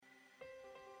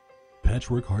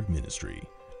Patchwork Heart Ministry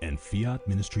and Fiat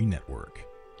Ministry Network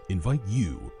invite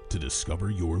you to discover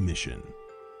your mission.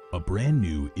 A brand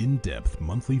new in-depth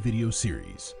monthly video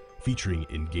series featuring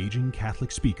engaging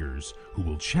Catholic speakers who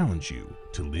will challenge you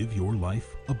to live your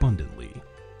life abundantly.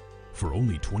 For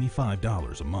only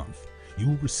 $25 a month, you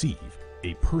will receive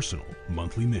a personal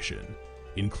monthly mission,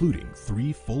 including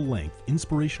 3 full-length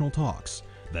inspirational talks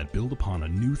that build upon a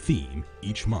new theme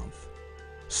each month.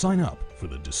 Sign up for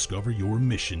the Discover Your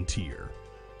Mission tier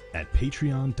at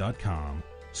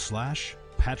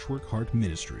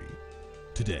patreon.com/patchworkheartministry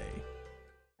today.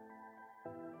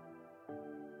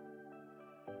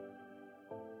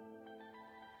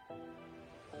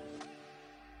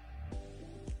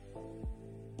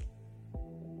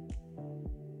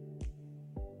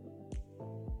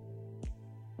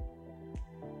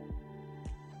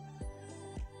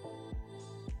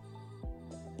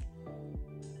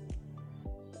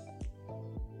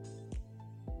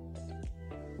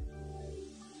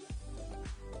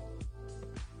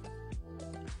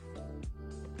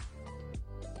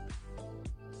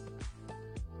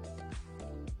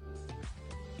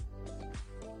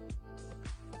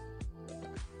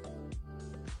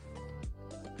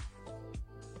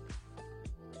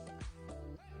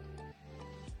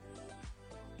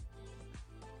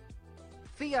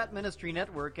 Fiat Ministry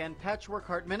Network and Patchwork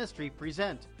Heart Ministry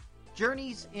present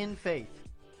Journeys in Faith.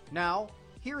 Now,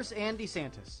 here's Andy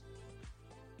Santis.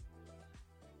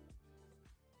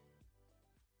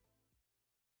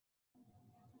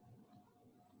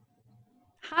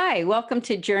 Hi, welcome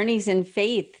to Journeys in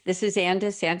Faith. This is Andy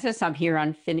Santis. I'm here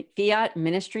on Fiat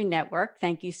Ministry Network.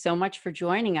 Thank you so much for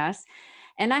joining us.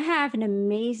 And I have an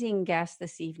amazing guest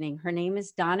this evening. Her name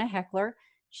is Donna Heckler.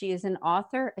 She is an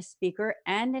author, a speaker,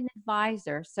 and an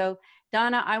advisor. So,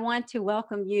 Donna, I want to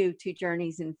welcome you to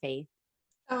Journeys in Faith.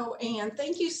 Oh, Anne,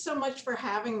 thank you so much for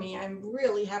having me. I'm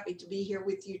really happy to be here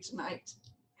with you tonight.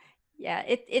 Yeah,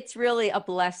 it's really a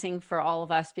blessing for all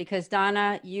of us because,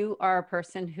 Donna, you are a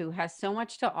person who has so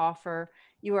much to offer.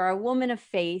 You are a woman of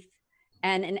faith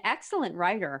and an excellent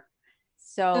writer.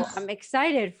 So I'm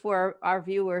excited for our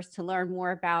viewers to learn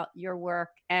more about your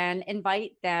work and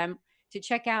invite them to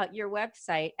check out your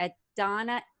website at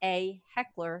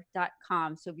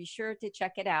donnaaheckler.com. So be sure to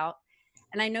check it out.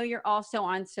 And I know you're also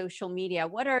on social media.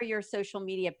 What are your social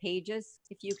media pages,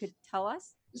 if you could tell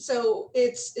us? So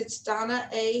it's Donna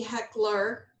A.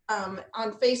 Heckler on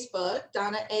Facebook,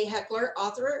 Donna A. Heckler,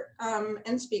 author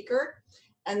and speaker.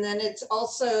 And then it's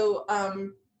also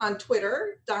on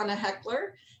Twitter, Donna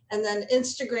Heckler, and then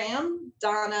Instagram,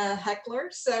 Donna Heckler.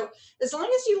 So as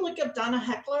long as you look up Donna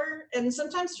Heckler and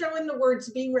sometimes throw in the words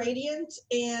Be Radiant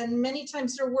and many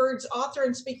times the words author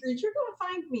and speaker, you're going to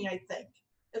find me, I think.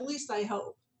 At least I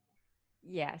hope.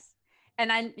 Yes.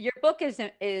 And your book is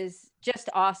just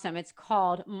awesome. It's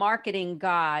called Marketing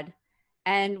God.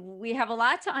 And we have a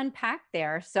lot to unpack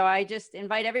there. So I just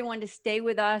invite everyone to stay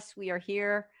with us. We are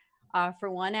here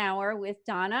for 1 hour with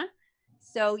Donna.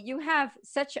 So you have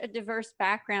such a diverse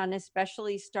background,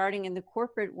 especially starting in the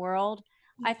corporate world.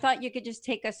 I thought you could just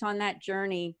take us on that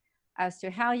journey as to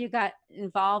how you got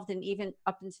involved and even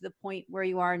up into the point where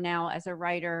you are now as a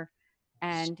writer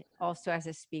and also as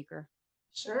a speaker.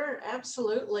 Sure,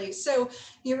 absolutely. So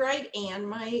you're right, Anne.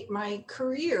 My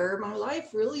career, my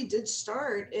life really did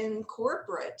start in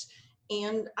corporate.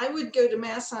 And I would go to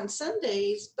Mass on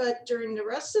Sundays, but during the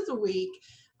rest of the week,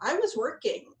 I was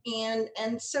working.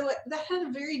 And so that had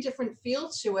a very different feel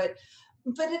to it.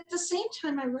 But at the same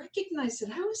time, I recognized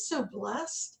that I was so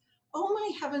blessed. Oh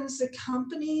my heavens, the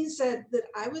companies that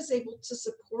I was able to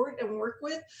support and work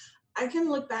with, I can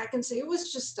look back and say it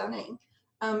was just stunning.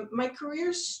 My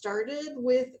career started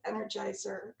with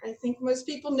Energizer. I think most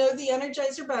people know the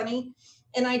Energizer Bunny.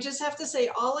 And I just have to say,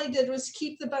 all I did was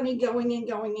keep the bunny going and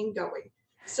going and going.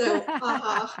 So,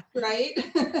 right?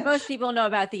 Most people know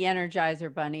about the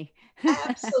Energizer Bunny.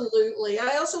 Absolutely.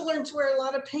 I also learned to wear a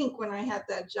lot of pink when I had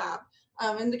that job.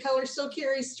 And the color still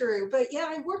carries through. But yeah,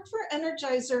 I worked for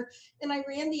Energizer and I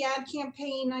ran the ad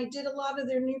campaign. I did a lot of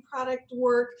their new product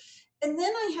work. And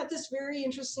then I had this very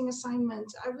interesting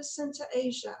assignment. I was sent to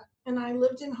Asia and I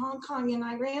lived in Hong Kong and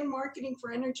I ran marketing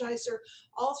for Energizer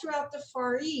all throughout the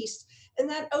Far East. And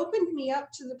that opened me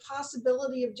up to the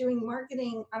possibility of doing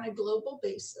marketing on a global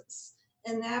basis.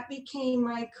 And that became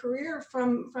my career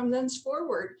from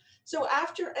thenceforward. So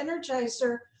after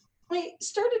Energizer, I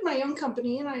started my own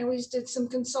company and I always did some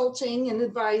consulting and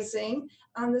advising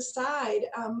on the side.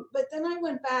 But then I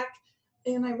went back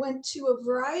and I went to a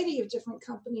variety of different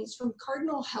companies, from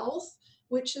Cardinal Health,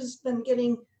 which has been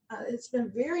getting it's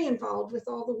been very involved with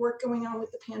all the work going on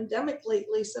with the pandemic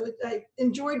lately. So I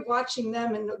enjoyed watching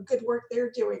them and the good work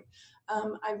they're doing.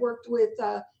 I worked with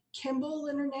Kimball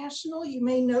International. You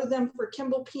may know them for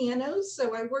Kimball pianos.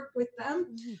 So I worked with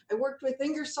them. I worked with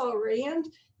Ingersoll Rand.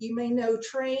 You may know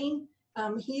Trane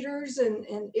heaters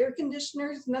and air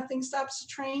conditioners. Nothing stops a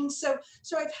train. So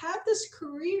I've had this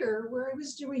career where I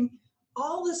was doing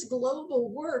all this global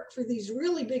work for these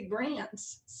really big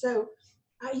brands. So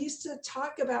I used to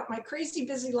talk about my crazy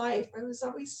busy life. I was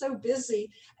always so busy,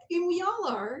 and we all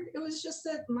are. It was just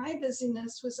that my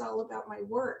busyness was all about my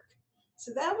work.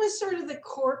 So that was sort of the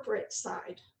corporate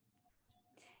side.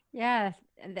 Yeah,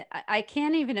 and I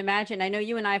can't even imagine. I know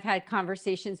you and I have had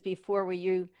conversations before where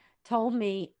you told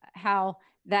me how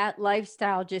that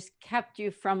lifestyle just kept you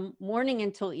from morning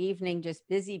until evening, just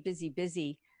busy, busy,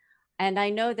 busy. And I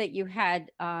know that you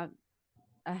had a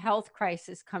health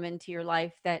crisis come into your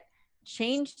life that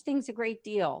changed things a great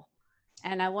deal.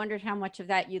 And I wondered how much of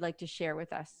that you'd like to share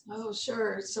with us. Oh,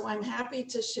 sure. So I'm happy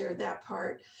to share that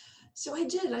part. So I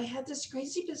did. I had this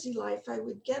crazy busy life. I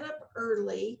would get up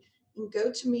early and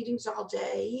go to meetings all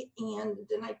day, and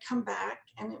then I'd come back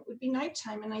and it would be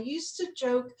nighttime. And I used to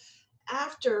joke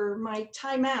after my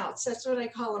timeouts, that's what I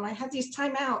call them. I had these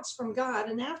timeouts from God.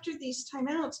 And after these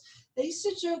timeouts, I used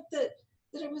to joke that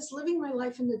I was living my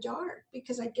life in the dark,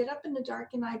 because I'd get up in the dark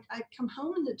and I'd come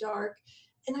home in the dark,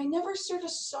 and I never sort of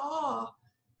saw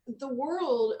the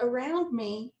world around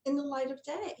me in the light of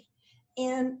day.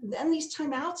 And then these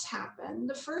timeouts happened.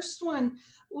 The first one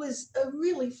was a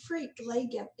really freak leg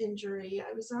injury.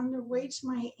 I was on the way to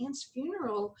my aunt's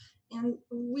funeral, and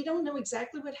we don't know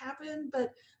exactly what happened,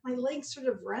 but my leg sort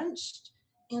of wrenched.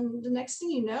 And the next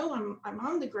thing you know, I'm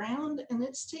on the ground, and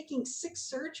it's taking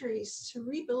 6 surgeries to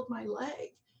rebuild my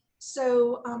leg.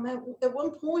 So at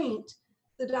one point,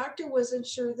 the doctor wasn't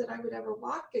sure that I would ever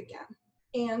walk again.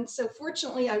 And so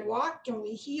fortunately I walked and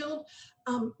we healed,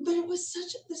 but it was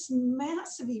this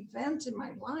massive event in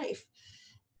my life.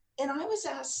 And I was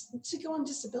asked to go on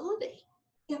disability.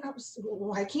 And I was,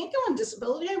 well, I can't go on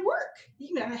disability, I work,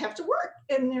 I have to work.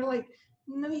 And they're like,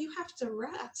 no, you have to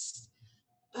rest.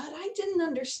 But I didn't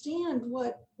understand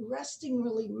what resting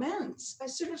really meant. I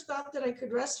sort of thought that I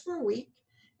could rest for a week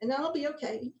and then I'll be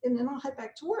okay, and then I'll head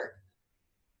back to work.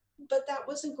 But that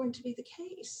wasn't going to be the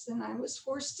case. And I was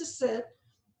forced to sit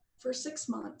for 6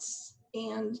 months.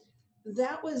 And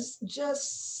that was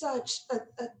just such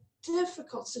a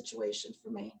difficult situation for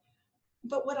me.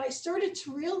 But what I started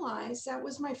to realize, that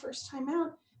was my first time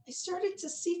out, I started to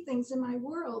see things in my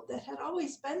world that had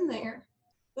always been there,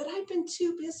 but I'd been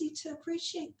too busy to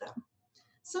appreciate them.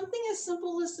 Something as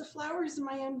simple as the flowers in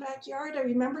my own backyard. I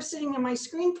remember sitting on my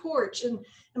screen porch, and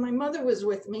my mother was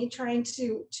with me trying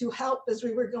to help as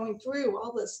we were going through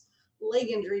all this leg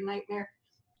injury nightmare.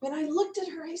 When I looked at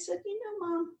her, I said,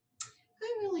 Mom,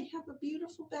 I really have a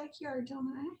beautiful backyard, don't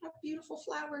I? I have beautiful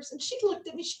flowers. And she looked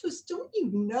at me, she goes, don't you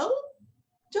know?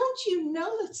 Don't you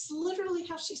know? That's literally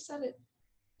how she said it.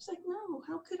 I was like, no,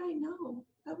 how could I know?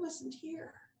 I wasn't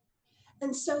here.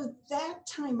 And so that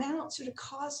time out sort of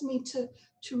caused me to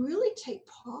really take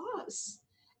pause.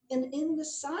 And in the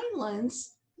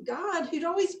silence, God, who'd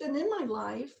always been in my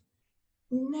life,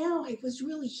 now I was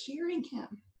really hearing him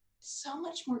so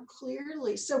much more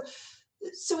clearly. So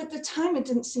at the time it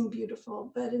didn't seem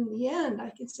beautiful, but in the end I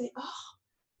could say, oh,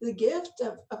 the gift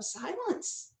of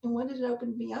silence and what it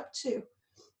opened me up to.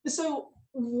 So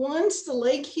once the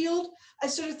leg healed, I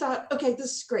sort of thought, okay,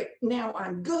 this is great. Now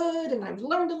I'm good and I've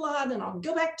learned a lot and I'll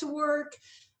go back to work.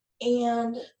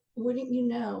 And wouldn't you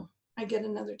know, I get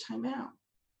another time out.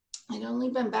 I'd only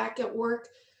been back at work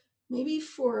maybe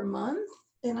for a month,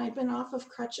 and I'd been off of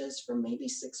crutches for maybe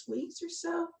 6 weeks or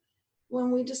so when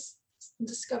we just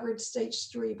discovered stage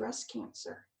 3 breast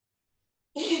cancer.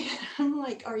 And I'm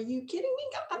like, are you kidding me,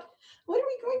 God? What are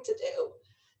we going to do?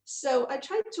 So I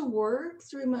tried to work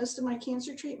through most of my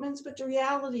cancer treatments, but the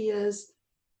reality is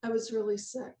I was really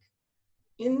sick.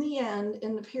 In the end,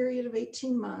 in the period of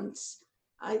 18 months,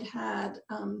 I'd had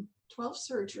 12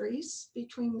 surgeries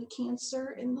between the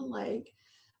cancer and the leg.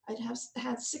 I'd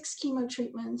had 6 chemo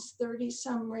treatments, 30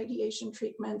 some radiation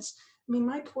treatments. I mean,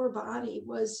 my poor body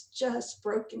was just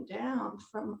broken down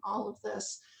from all of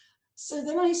this. So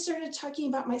then I started talking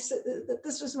about that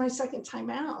this was my second time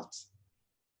out.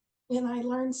 And I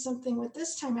learned something with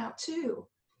this time out too.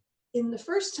 In the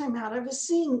first time out, I was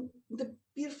seeing the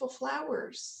beautiful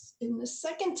flowers. In the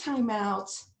second time out,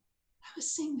 I was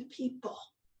seeing the people.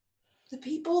 The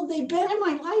people, they've been in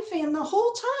my life, and the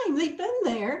whole time they've been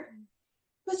there.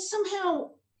 But somehow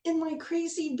in my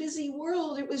crazy, busy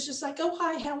world, it was just like, oh,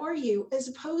 hi, how are you? As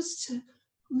opposed to,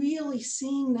 really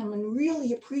seeing them and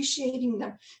really appreciating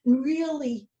them and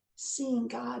really seeing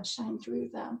God shine through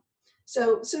them.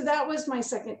 So that was my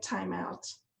second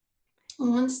timeout.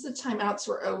 And once the timeouts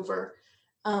were over,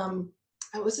 I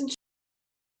wasn't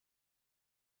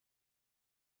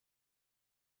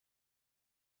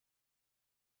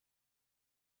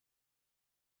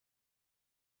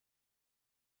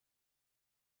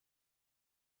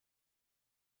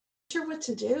sure what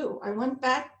to do. I went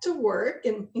back to work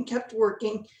and kept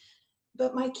working,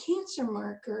 but my cancer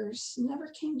markers never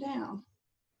came down.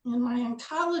 And my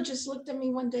oncologist looked at me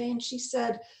one day and she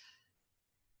said,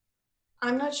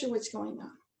 I'm not sure what's going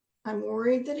on. I'm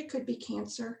worried that it could be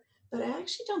cancer, but I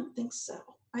actually don't think so.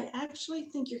 I actually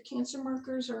think your cancer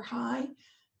markers are high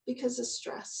because of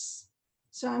stress.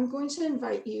 So I'm going to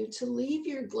invite you to leave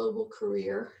your global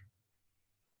career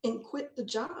and quit the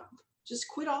job. Just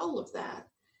quit all of that.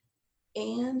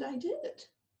 And I did.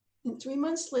 And 3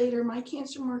 months later, my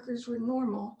cancer markers were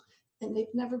normal and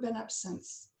they've never been up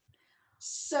since.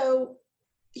 So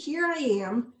here I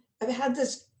am. I've had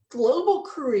this global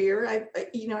career. I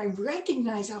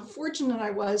recognize how fortunate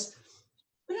I was,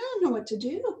 but I don't know what to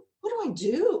do. What do I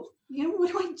do?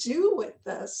 What do I do with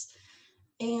this?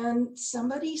 And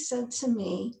somebody said to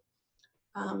me,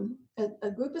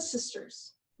 a group of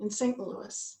sisters in St.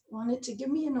 Louis wanted to give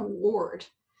me an award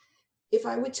if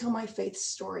I would tell my faith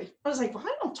story. I was like, well,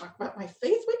 I don't talk about my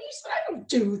faith. What do you say? I don't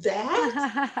do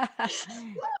that.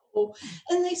 No.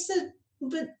 And they said,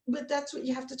 but that's what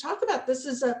you have to talk about. This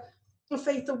is a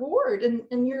faith award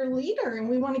and you're a leader and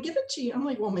we want to give it to you. I'm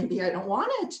like, well, maybe I don't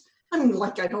want it. I'm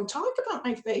like, I don't talk about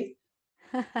my faith.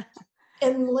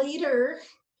 And later,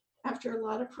 after a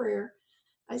lot of prayer,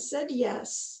 I said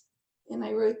yes. And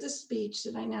I wrote the speech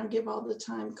that I now give all the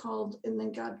time called, And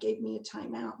Then God Gave Me a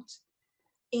Timeout.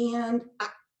 And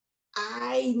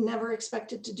I never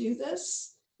expected to do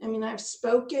this. I mean, I've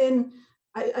spoken,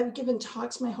 I've given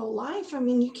talks my whole life. I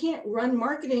mean, you can't run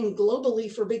marketing globally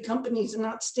for big companies and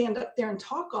not stand up there and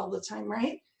talk all the time,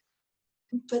 right?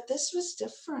 But this was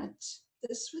different.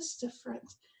 This was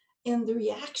different. And the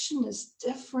reaction is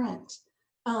different.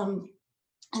 And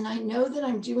I know that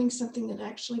I'm doing something that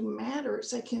actually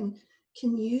matters. I can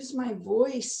use my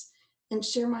voice and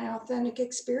share my authentic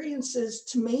experiences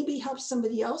to maybe help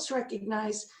somebody else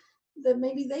recognize that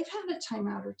maybe they've had a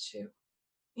timeout or two.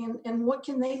 And what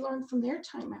can they learn from their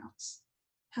timeouts?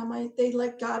 How might they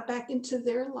let God back into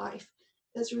their life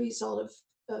as a result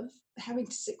of having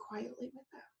to sit quietly with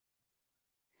them?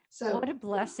 So What a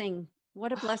blessing.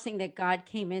 What a blessing that God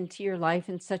came into your life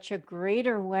in such a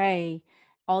greater way,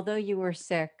 although you were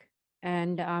sick.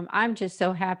 And I'm just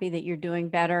so happy that you're doing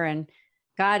better and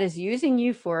God is using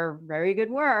you for very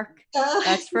good work.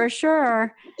 That's for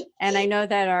sure. And I know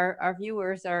that our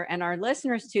viewers are, and our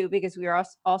listeners too, because we are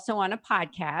also on a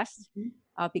podcast,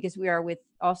 because we are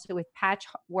also with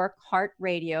Patchwork Heart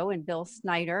Radio and Bill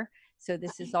Snyder. So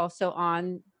this is also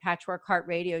on Patchwork Heart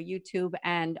Radio, YouTube,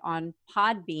 and on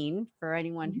Podbean for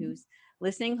anyone who's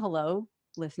listening. Hello,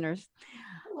 listeners.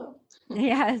 Hello.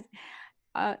 Yes.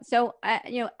 So,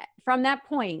 from that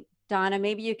point, Donna,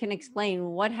 maybe you can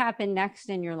explain what happened next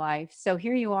in your life. So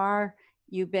here you are,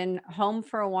 you've been home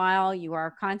for a while, you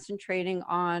are concentrating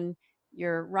on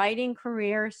your writing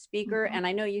career, speaker, and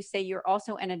I know you say you're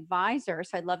also an advisor.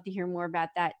 So I'd love to hear more about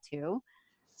that too.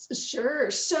 Sure.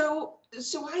 So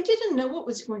I didn't know what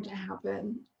was going to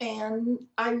happen. And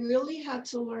I really had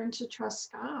to learn to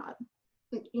trust God.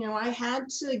 I had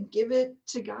to give it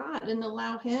to God and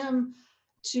allow him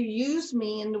to use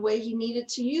me in the way he needed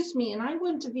to use me. And I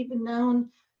wouldn't have even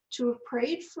known to have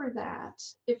prayed for that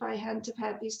if I hadn't have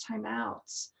had these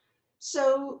timeouts.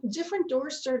 So different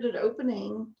doors started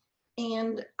opening.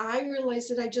 And I realized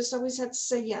that I just always had to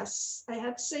say yes. I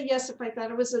had to say yes if I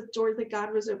thought it was a door that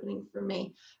God was opening for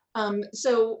me.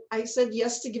 So I said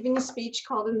yes to giving a speech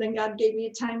called And Then God Gave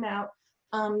Me a Timeout.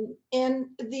 And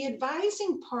the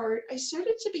advising part, I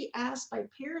started to be asked by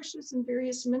parishes and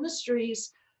various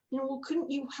ministries, well, couldn't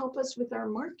you help us with our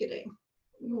marketing?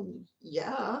 Well,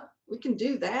 yeah, we can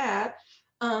do that.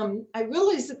 I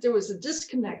realized that there was a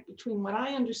disconnect between what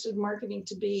I understood marketing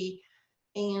to be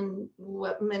and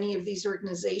what many of these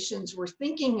organizations were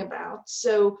thinking about.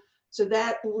 So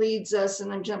that leads us,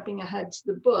 and I'm jumping ahead to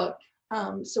the book.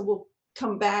 So we'll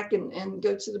come back and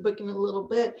go to the book in a little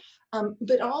bit.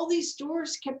 But all these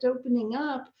doors kept opening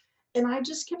up and I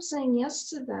just kept saying yes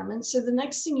to them. And so the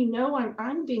next thing you know,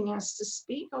 I'm being asked to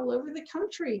speak all over the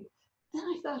country. Then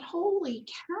I thought, holy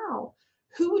cow,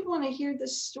 who would want to hear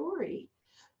this story?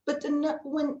 But then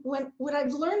when what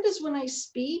I've learned is when I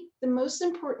speak, the most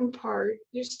important part,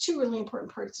 there's two really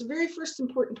important parts. The very first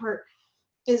important part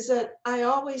is that I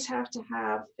always have to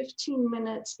have 15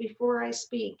 minutes before I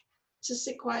speak to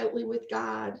sit quietly with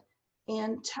God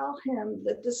and tell him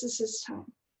that this is his time.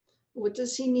 What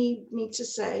does he need me to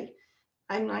say?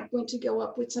 I'm not going to go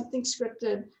up with something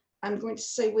scripted. I'm going to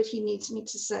say what he needs me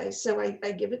to say. So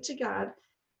I give it to God.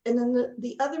 And then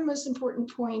the other most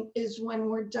important point is when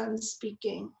we're done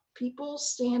speaking, people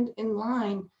stand in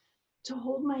line to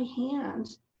hold my hand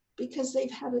because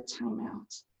they've had a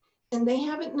timeout and they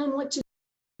haven't known what to do.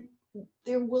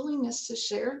 Their willingness to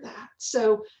share that.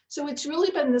 So it's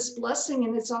really been this blessing,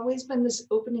 and it's always been this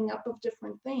opening up of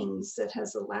different things that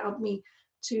has allowed me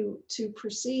to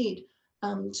proceed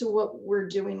to what we're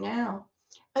doing now.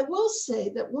 I will say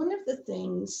that one of the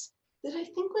things that I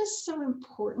think was so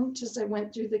important as I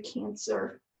went through the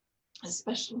cancer,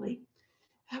 especially,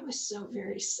 I was so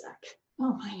very sick.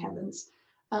 Oh my heavens.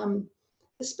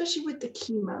 Especially with the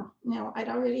chemo. Now, I'd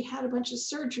already had a bunch of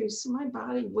surgeries, so my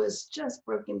body was just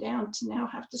broken down to now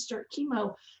have to start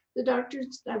chemo. The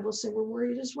doctors, I will say, were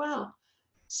worried as well.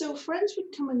 So friends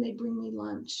would come and they'd bring me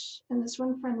lunch. And this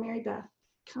one friend, Mary Beth,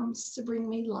 comes to bring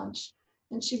me lunch.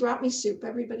 And she brought me soup.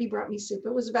 Everybody brought me soup.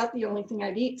 It was about the only thing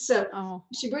I'd eat. So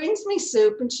she brings me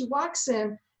soup and she walks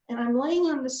in, and I'm laying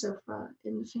on the sofa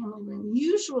in the family room.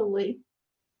 Usually,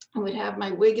 I would have my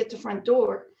wig at the front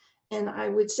door. And I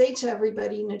would say to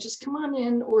everybody, just come on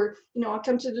in, or, I'll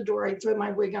come to the door, I'd throw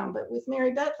my wig on. But with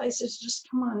Mary Beth, I said, just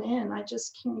come on in. I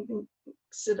just can't even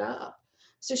sit up.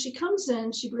 So she comes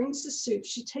in, she brings the soup,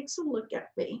 she takes a look at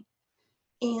me,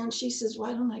 and she says,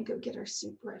 why don't I go get our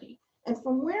soup ready? And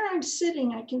from where I'm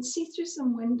sitting, I can see through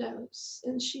some windows,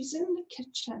 and she's in the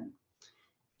kitchen,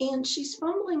 and she's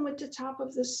fumbling with the top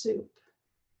of the soup,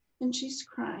 and she's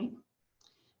crying.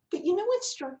 But you know what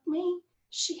struck me?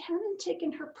 She hadn't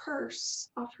taken her purse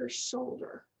off her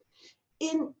shoulder.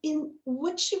 In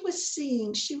what she was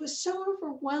seeing, she was so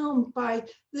overwhelmed by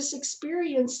this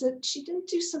experience that she didn't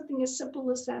do something as simple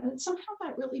as that. And somehow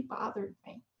that really bothered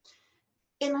me.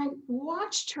 And I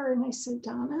watched her and I said,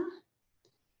 Donna,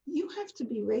 you have to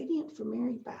be radiant for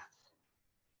Mary Beth.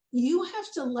 You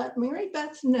have to let Mary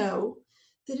Beth know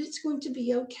that it's going to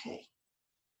be okay.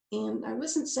 And I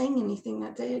wasn't saying anything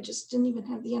that day. I just didn't even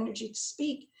have the energy to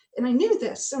speak. And I knew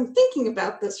this. I'm thinking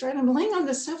about this, right? I'm laying on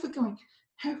the sofa going,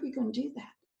 how are we going to do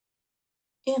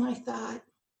that? And I thought,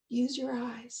 use your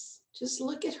eyes. Just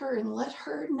look at her and let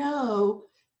her know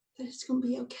that it's going to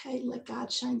be okay. Let God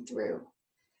shine through.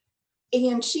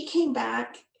 And she came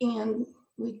back and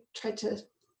we tried to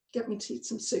get me to eat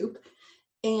some soup.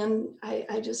 And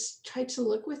I just tried to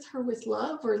look with her with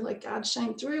love, or let God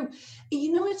shine through. And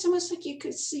it's almost like you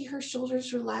could see her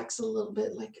shoulders relax a little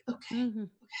bit, like, okay, okay,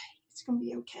 it's going to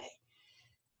be okay.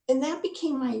 And that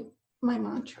became my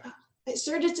mantra. I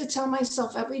started to tell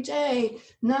myself every day,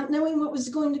 not knowing what was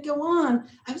going to go on,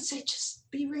 I would say, just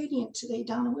be radiant today,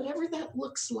 Donna, whatever that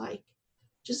looks like,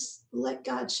 just let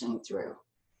God shine through.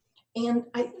 And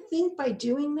I think by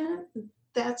doing that,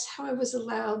 that's how I was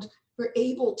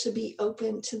able to be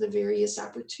open to the various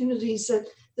opportunities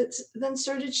that then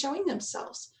started showing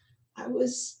themselves. I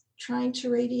was trying to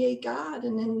radiate God.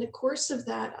 And in the course of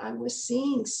that, I was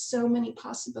seeing so many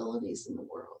possibilities in the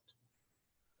world.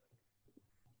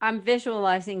 I'm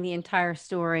visualizing the entire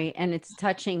story, and it's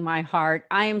touching my heart.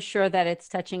 I am sure that it's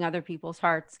touching other people's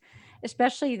hearts,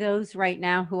 especially those right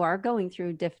now who are going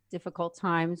through difficult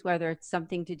times, whether it's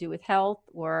something to do with health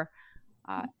or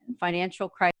financial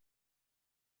crisis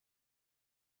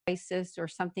or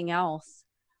something else.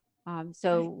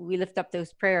 So we lift up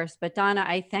those prayers. But Donna,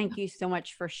 I thank you so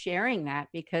much for sharing that,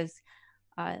 because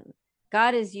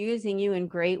God is using you in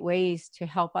great ways to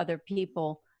help other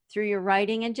people through your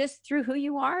writing and just through who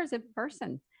you are as a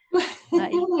person.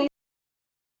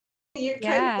 You're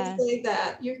trying to say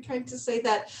that. You're trying to say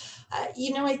that.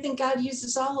 I think God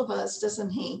uses all of us, doesn't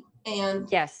he? And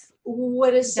yes,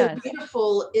 what is so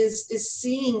beautiful is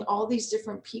seeing all these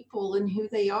different people and who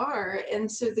they are.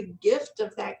 And so the gift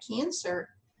of that cancer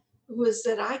was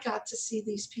that I got to see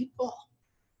these people.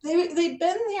 They'd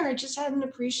been there, I just hadn't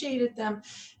appreciated them.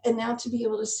 And now to be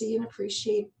able to see and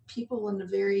appreciate people and the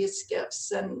various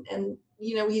gifts. And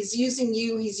he's using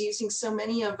you, he's using so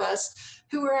many of us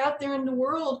who are out there in the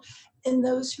world, and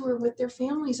those who are with their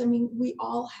families. I mean, we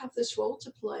all have this role to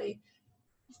play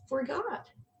for God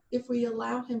if we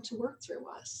allow him to work through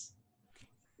us.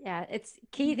 Yeah, it's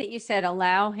key that you said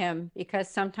allow him, because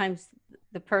sometimes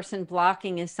the person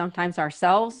blocking is sometimes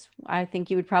ourselves. I think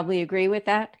you would probably agree with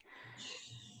that.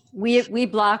 We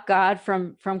block God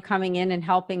from coming in and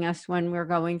helping us when we're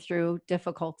going through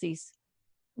difficulties.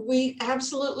 We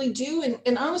absolutely do.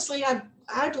 And honestly,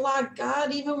 I block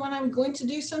God even when I'm going to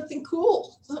do something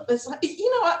cool. It's like,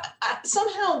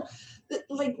 somehow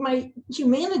like my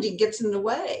humanity gets in the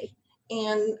way.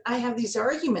 And I have these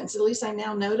arguments, at least I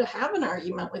now know to have an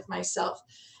argument with myself.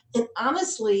 And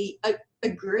honestly, a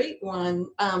great one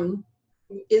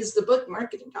is the book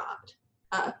Marketing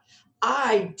God.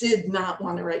 I did not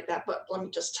want to write that book, let me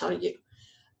just tell you.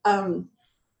 I'm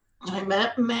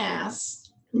at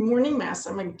Mass, morning Mass.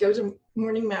 I'm going to go to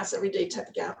morning Mass every day type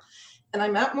of gal. And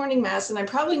I'm at morning Mass, and I'm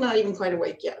probably not even quite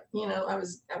awake yet. You know, I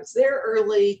was there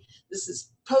early. This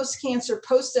is post-cancer,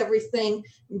 post everything,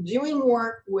 doing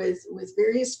work with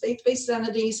various faith-based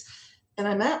entities. And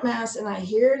I'm at Mass, and I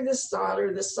hear this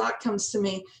thought comes to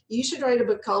me, you should write a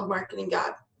book called Marketing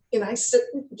God. And I sit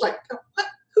like, what?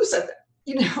 Who said that?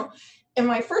 You know, and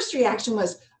my first reaction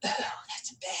was, oh,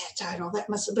 that's a bad title. That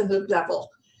must have been the devil.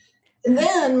 And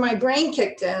then my brain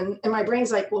kicked in, and my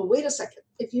brain's like, well, wait a second.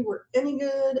 If you were any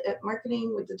good at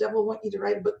marketing, would the devil want you to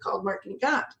write a book called Marketing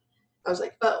God? I was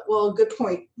like, oh, well, good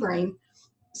point, brain.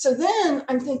 So then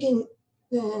I'm thinking,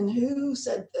 then who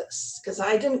said this? Because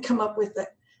I didn't come up with it.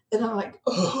 And I'm like,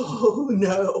 oh,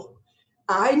 no,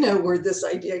 I know where this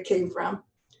idea came from.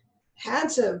 Had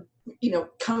to, you know,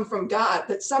 come from God,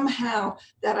 but somehow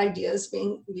that idea is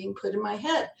being put in my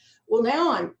head. Well,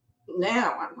 now I'm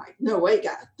like, no way,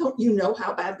 God, don't you know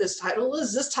how bad this title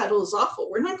is? This title is awful.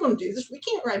 We're not going to do this. We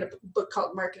can't write a book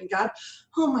called Marketing God.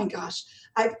 Oh my gosh.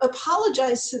 I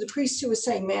apologized to the priest who was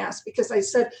saying Mass, because I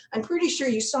said, I'm pretty sure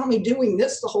you saw me doing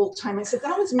this the whole time. I said,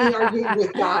 that was me arguing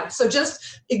with God. So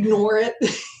just ignore it.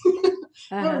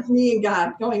 That was me and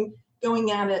God going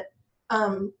at it.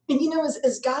 And you know,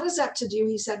 as God is apt to do,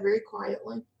 he said very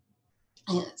quietly,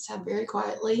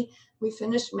 we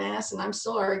finished Mass and I'm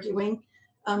still arguing.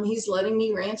 He's letting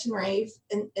me rant and rave.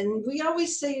 And we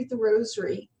always say the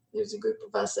rosary. There's a group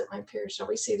of us at my parish,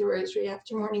 always say the rosary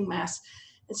after morning Mass.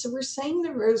 And so we're saying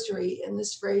the rosary, and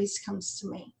this phrase comes to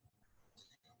me.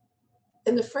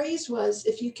 And the phrase was,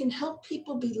 if you can help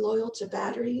people be loyal to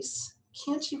batteries,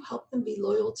 can't you help them be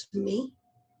loyal to me?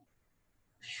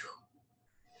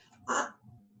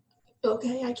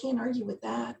 Okay, I can't argue with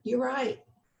that. You're right.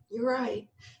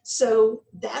 So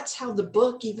that's how the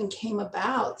book even came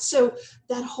about. So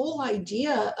that whole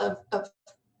idea of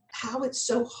how it's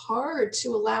so hard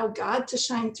to allow God to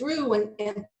shine through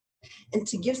and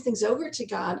to give things over to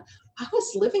God, I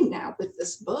was living now with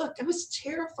this book. I was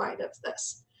terrified of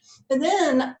this. And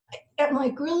then I'm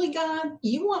like, really, God,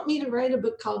 you want me to write a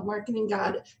book called Marketing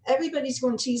God? Everybody's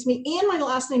going to tease me. And my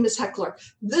last name is Heckler.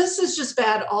 This is just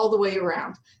bad all the way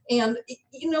around. And,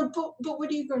 you know, but what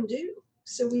are you going to do?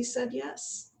 So we said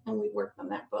yes, and we worked on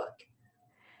that book.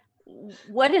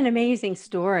 What an amazing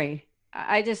story.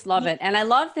 I just love it. And I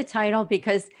love the title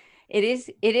because it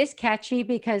is catchy,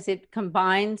 because it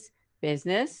combines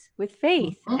business with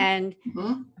faith. And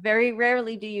very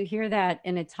rarely do you hear that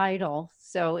in a title.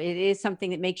 So it is something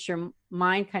that makes your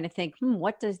mind kind of think,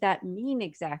 what does that mean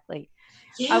exactly?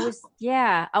 I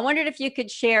wondered if you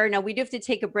could share. Now, we do have to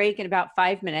take a break in about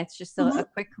 5 minutes, just a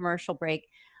quick commercial break.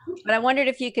 But I wondered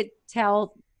if you could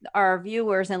tell our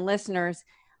viewers and listeners,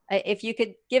 if you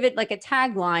could give it like a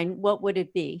tagline, what would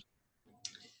it be?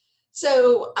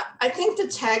 So I think the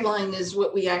tagline is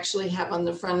what we actually have on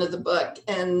the front of the book.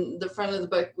 And the front of the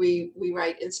book, we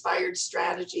write inspired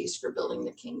strategies for building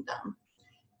the kingdom.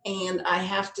 And I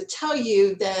have to tell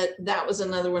you that was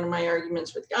another one of my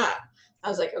arguments with God. I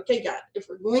was like, okay, God, if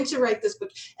we're going to write this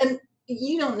book, and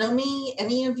you don't know me,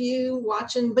 any of you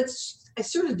watching, but I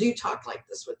sort of do talk like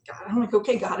this with God. I'm like,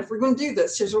 okay, God, if we're going to do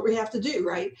this, here's what we have to do,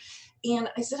 right? And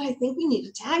I said, I think we need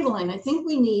a tagline. I think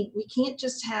we can't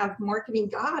just have Marketing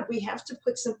God. We have to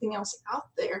put something else out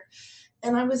there.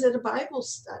 And I was at a Bible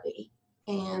study,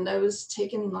 and I was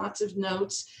taking lots of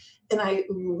notes. And I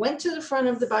went to the front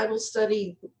of the Bible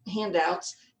study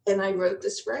handouts, and I wrote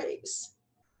this phrase,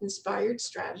 inspired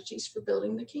strategies for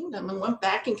building the kingdom, and went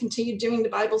back and continued doing the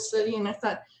Bible study. And I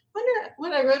thought, wonder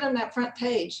what I wrote on that front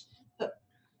page. But,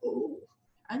 oh,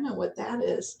 I know what that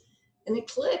is. And it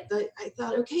clicked. I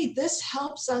thought, okay, this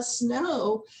helps us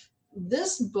know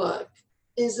this book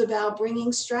is about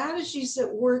bringing strategies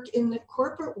that work in the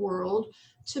corporate world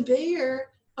to bear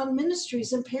on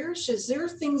ministries and parishes. There are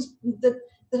things that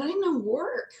I know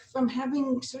work from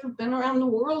having sort of been around the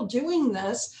world doing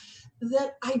this,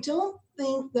 that I don't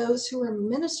think those who are in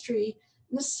ministry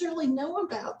necessarily know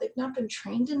about. They've not been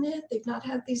trained in it. They've not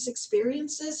had these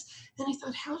experiences. And I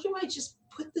thought, how do I just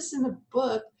put this in a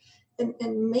book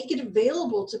and make it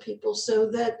available to people so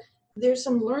that there's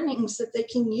some learnings that they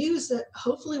can use that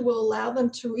hopefully will allow them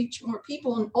to reach more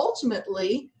people and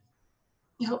ultimately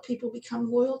help people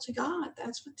become loyal to God.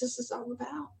 That's what this is all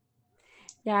about.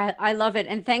 Yeah, I love it.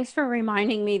 And thanks for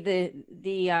reminding me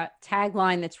the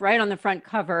tagline that's right on the front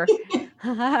cover.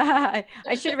 I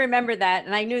should have remembered that,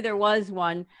 and I knew there was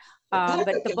one, but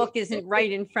the book isn't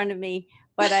right in front of me.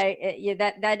 But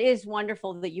yeah, that is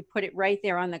wonderful that you put it right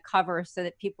there on the cover so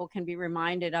that people can be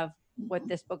reminded of what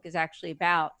this book is actually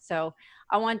about. So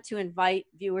I want to invite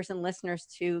viewers and listeners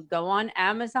to go on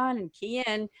Amazon and key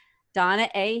in Donna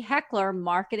A. Heckler,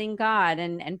 Marketing God,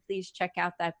 and please check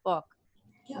out that book.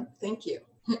 Yeah, thank you.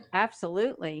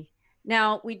 Absolutely.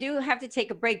 Now, we do have to take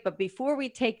a break, but before we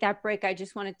take that break, I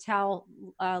just want to tell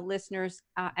listeners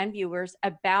and viewers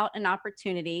about an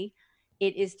opportunity.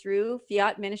 It is through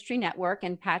Fiat Ministry Network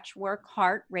and Patchwork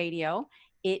Heart Radio.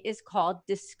 It is called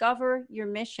Discover Your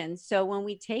Mission. So when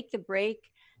we take the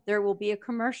break, there will be a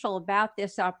commercial about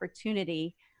this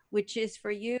opportunity, which is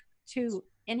for you to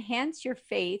enhance your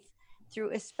faith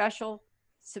through a special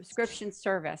subscription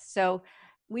service. So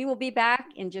we will be back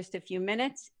in just a few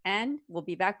minutes, and we'll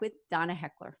be back with Donna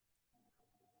Heckler.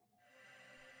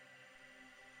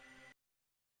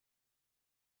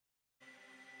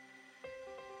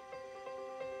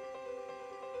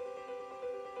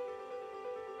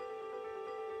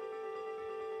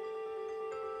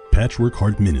 Patchwork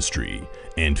Heart Ministry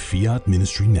and Fiat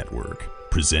Ministry Network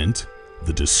present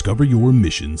the Discover Your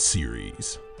Mission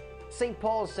series. St.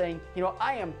 Paul is saying,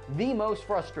 I am the most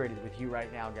frustrated with you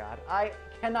right now, God. I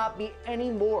cannot be any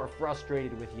more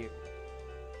frustrated with you.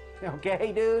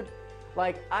 Okay, dude?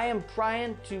 Like, I am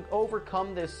trying to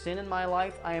overcome this sin in my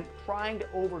life. I am trying to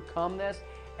overcome this,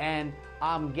 and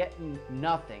I'm getting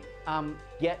nothing. I'm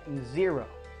getting zero.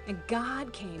 And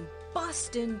God came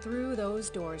busting through those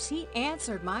doors. He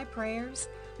answered my prayers.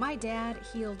 My dad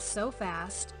healed so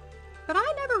fast. But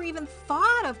I never even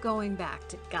thought of going back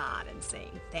to God and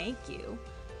saying thank you.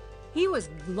 He was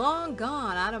long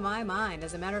gone out of my mind.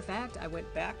 As a matter of fact, I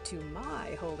went back to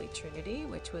my Holy Trinity,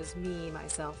 which was me,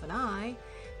 myself, and I.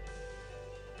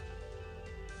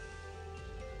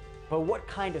 But what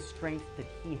kind of strength did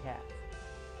he have?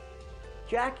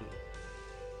 Jackie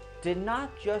did not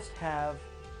just have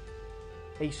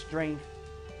a strength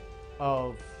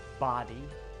of body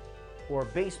or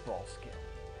baseball skill.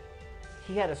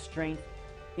 He had a strength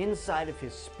inside of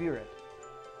his spirit,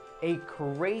 a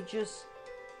courageous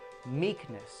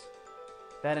meekness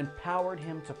that empowered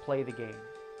him to play the game.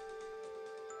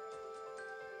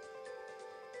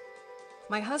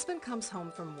 My husband comes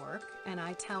home from work, and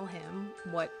I tell him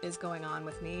what is going on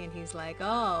with me, and he's like,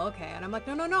 oh, okay. And I'm like,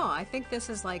 no, I think this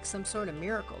is like some sort of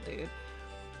miracle, dude.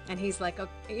 And he's like,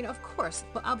 okay, of course,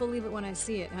 but I'll believe it when I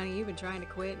see it. Honey, you've been trying to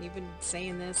quit, and you've been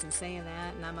saying this and saying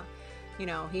that, and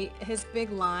his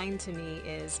big line to me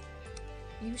is,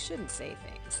 you shouldn't say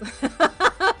things,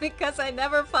 because I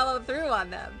never follow through on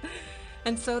them.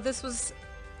 And so this was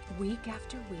week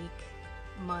after week,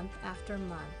 month after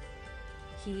month.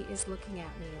 He is looking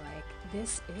at me like,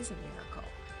 this is a miracle.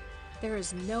 There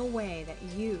is no way that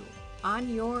you, on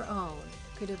your own,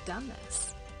 could have done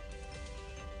this.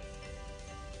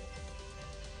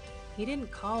 He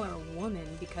didn't call her a woman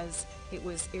because it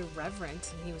was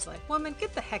irreverent, and he was like, woman,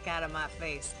 get the heck out of my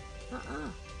face.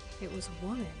 It was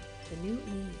woman, the new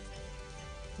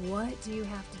Eve. What do you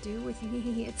have to do with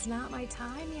me? It's not my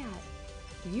time yet.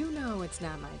 You know it's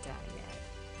not my time yet.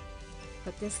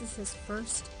 But this is his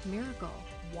first miracle.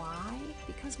 Why?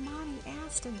 Because Mommy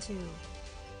asked him to.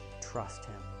 Trust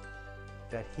him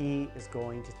that he is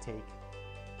going to take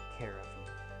care of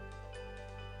you.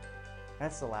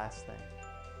 That's the last thing.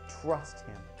 Trust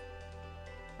him.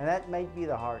 And that might be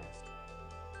the hardest.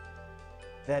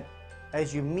 That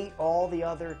as you meet all the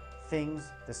other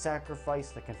things, the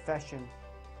sacrifice, the confession,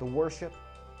 the worship,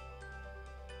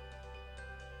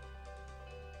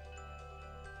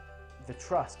 the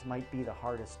trust might be the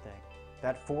hardest thing.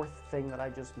 That fourth thing that I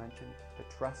just mentioned, the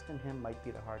trust in him might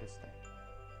be the hardest thing.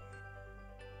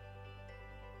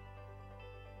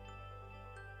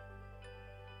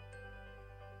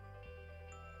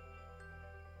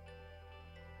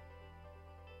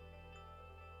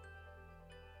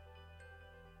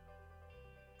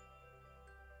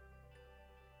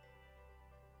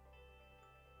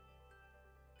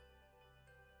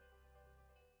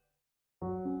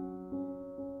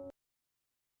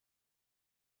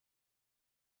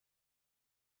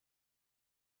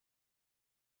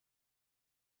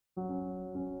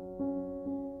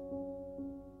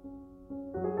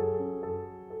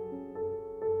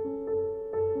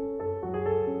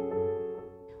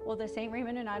 Well, the St.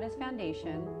 Raymond Nonnatus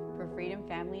Foundation for Freedom,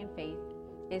 Family, and Faith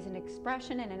is an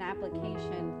expression and an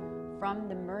application from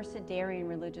the Mercedarian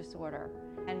religious order.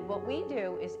 And what we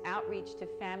do is outreach to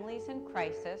families in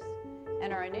crisis,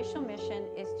 and our initial mission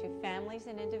is to families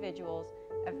and individuals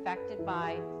affected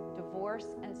by divorce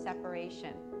and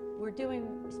separation. We're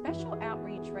doing special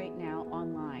outreach right now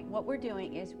online. what we're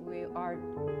doing is we are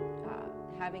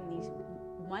having these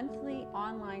monthly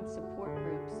online support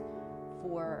groups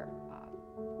for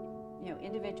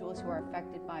individuals who are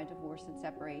affected by divorce and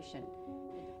separation.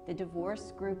 The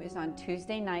divorce group is on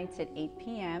Tuesday nights at 8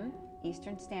 p.m.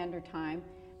 Eastern Standard Time,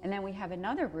 and then we have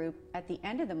another group at the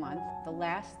end of the month, the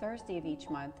last Thursday of each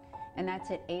month, and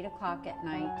that's at 8 o'clock at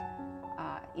night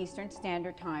Eastern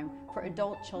Standard Time for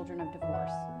adult children of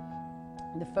divorce.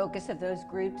 The focus of those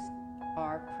groups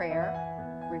are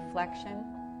prayer, reflection,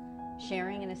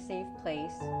 sharing in a safe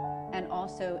place, and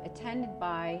also attended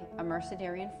by a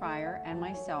Mercedarian friar and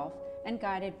myself, and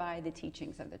guided by the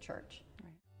teachings of the church.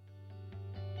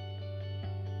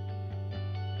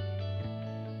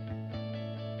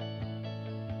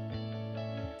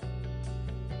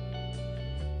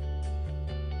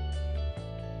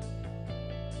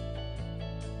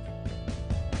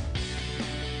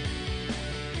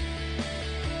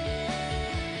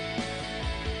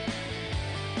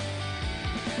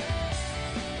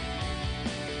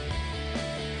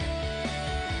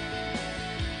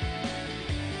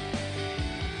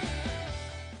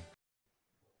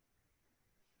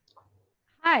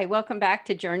 Hi, welcome back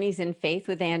to Journeys in Faith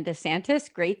with Ann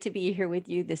DeSantis. Great to be here with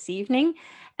you this evening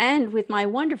and with my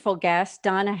wonderful guest,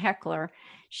 Donna Heckler.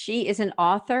 She is an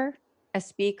author, a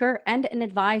speaker, and an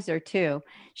advisor too.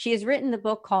 She has written the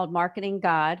book called Marketing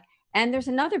God, and there's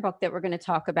another book that we're going to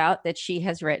talk about that she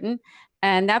has written,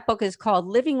 and that book is called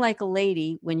Living Like a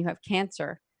Lady When You Have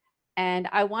Cancer. And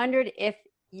I wondered if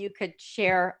you could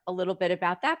share a little bit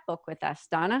about that book with us,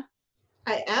 Donna.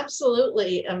 I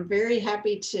absolutely am very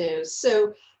happy to.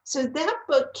 So that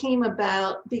book came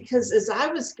about because as I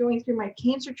was going through my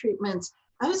cancer treatments,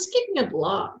 I was keeping a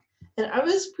blog and I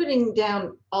was putting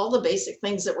down all the basic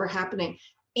things that were happening.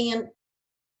 And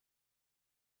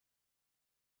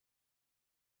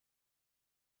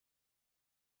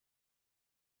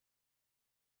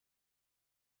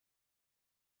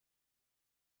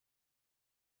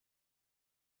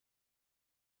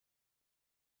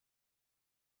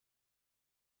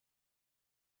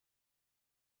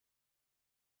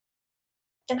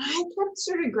I kept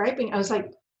sort of griping. I was like,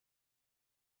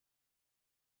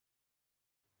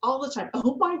 all the time,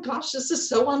 oh my gosh, this is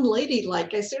so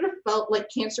unladylike. I sort of felt like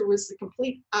cancer was the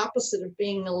complete opposite of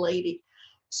being a lady.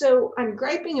 So I'm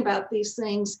griping about these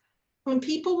things. When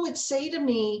people would say to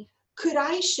me, could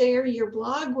I share your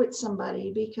blog with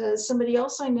somebody because somebody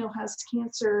else I know has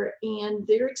cancer and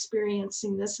they're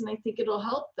experiencing this and I think it'll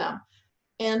help them.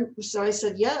 And so I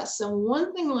said yes. And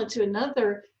one thing led to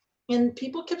another. And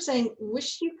people kept saying,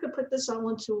 wish you could put this all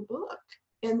into a book.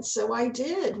 And so I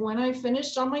did. When I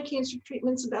finished all my cancer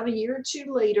treatments about a year or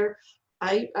two later,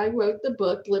 I wrote the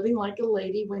book, Living Like a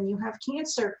Lady When You Have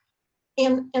Cancer.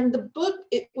 And the book,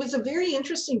 it was a very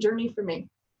interesting journey for me.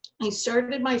 I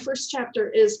started, my first chapter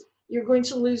is, you're going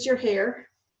to lose your hair.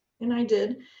 And I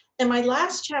did. And my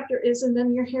last chapter is, and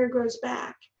then your hair grows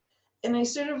back. And I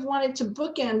sort of wanted to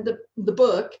bookend the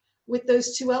book with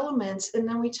those two elements. And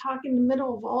then we talk in the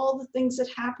middle of all the things that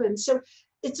happened. So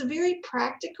it's a very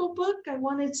practical book. I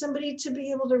wanted somebody to be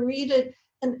able to read it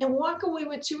and walk away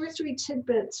with 2 or 3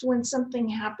 tidbits when something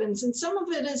happens. And some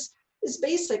of it is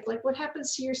basic, like what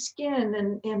happens to your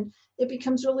skin and it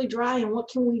becomes really dry and what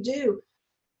can we do?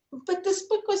 But this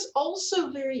book was also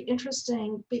very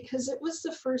interesting because it was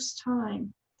the first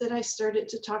time that I started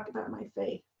to talk about my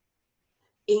faith.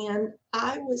 And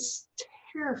I was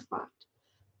terrified.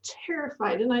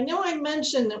 And I know I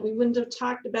mentioned that we wouldn't have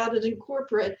talked about it in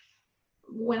corporate.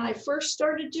 When I first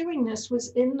started doing this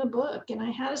was in the book, and I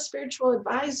had a spiritual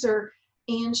advisor,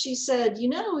 and she said,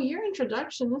 your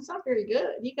introduction, that's not very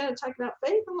good. You got to talk about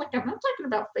faith. I'm like, I'm not talking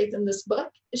about faith in this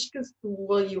book. And she goes,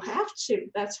 well, you have to.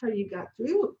 That's how you got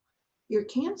through your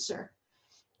cancer.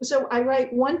 So I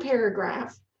write one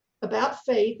paragraph about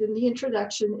faith in the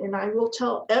introduction, and I will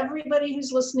tell everybody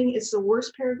who's listening, it's the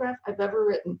worst paragraph I've ever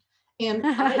written. And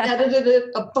I edited it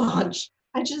a bunch.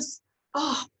 It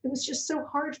was just so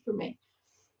hard for me.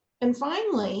 And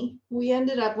finally, we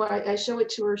ended up, I show it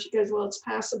to her, she goes, well, it's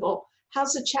passable.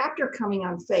 How's the chapter coming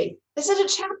on faith? I said, a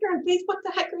chapter on faith? What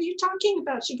the heck are you talking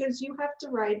about? She goes, you have to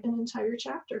write an entire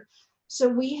chapter. So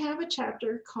we have a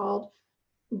chapter called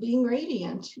Being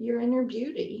Radiant, Your Inner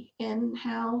Beauty, and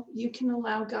how you can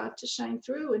allow God to shine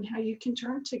through and how you can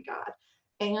turn to God.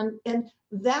 And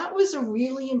that was a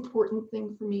really important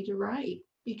thing for me to write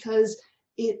because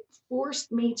it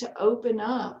forced me to open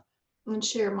up and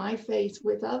share my faith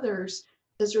with others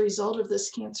as a result of this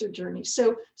cancer journey.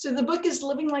 So the book is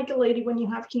Living Like a Lady When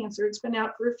You Have Cancer. It's been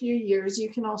out for a few years.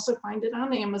 You can also find it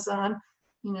on Amazon,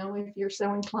 if you're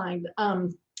so inclined.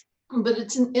 But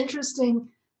it's an interesting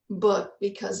book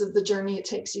because of the journey it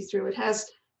takes you through. It has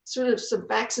sort of some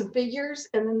facts and figures.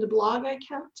 And then the blog I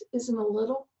kept is in a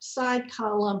little side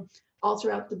column all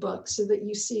throughout the book so that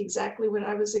you see exactly what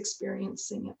I was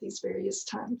experiencing at these various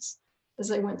times as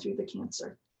I went through the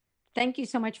cancer. Thank you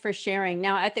so much for sharing.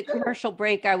 Now, at the commercial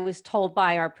break, I was told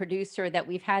by our producer that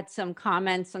we've had some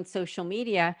comments on social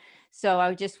media. So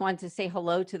I just want to say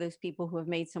hello to those people who have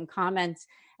made some comments,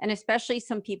 and especially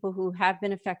some people who have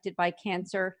been affected by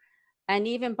cancer and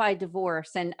even by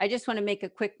divorce. And I just want to make a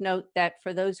quick note that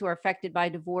for those who are affected by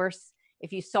divorce,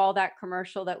 if you saw that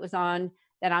commercial that was on,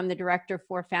 that I'm the director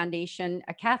for a foundation,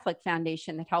 a Catholic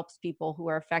foundation that helps people who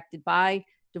are affected by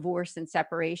divorce and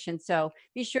separation. So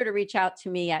be sure to reach out to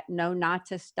me at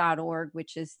nonatus.org,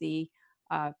 which is the,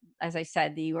 as I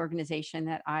said, the organization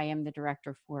that I am the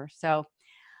director for. So,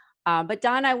 but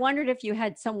Don, I wondered if you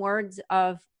had some words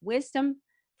of wisdom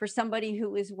for somebody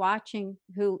who is watching,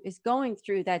 who is going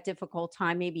through that difficult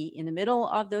time, maybe in the middle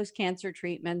of those cancer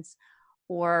treatments,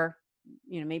 or,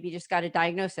 maybe just got a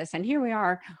diagnosis. And here we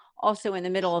are also in the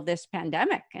middle of this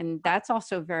pandemic, and that's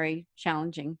also very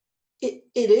challenging. It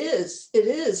is.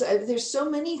 There's so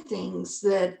many things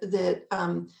that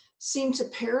seem to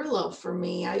parallel for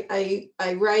me.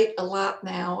 I write a lot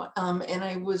now, and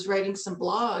I was writing some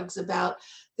blogs about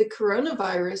the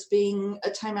coronavirus being a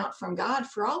timeout from God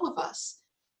for all of us.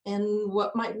 And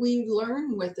what might we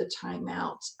learn with the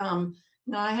timeout?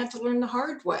 I had to learn the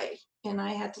hard way. And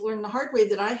I had to learn the hard way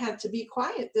that I had to be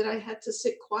quiet, that I had to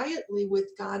sit quietly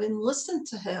with God and listen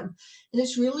to him. And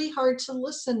it's really hard to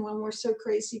listen when we're so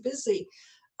crazy busy.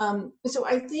 So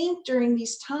I think during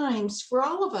these times, for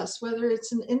all of us, whether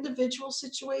it's an individual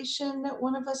situation that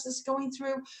one of us is going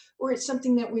through, or it's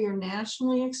something that we are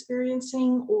nationally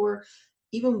experiencing, or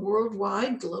even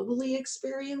worldwide, globally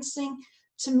experiencing,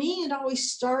 to me, it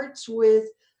always starts with,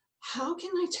 how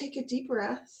can I take a deep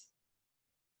breath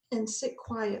and sit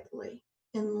quietly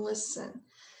and listen?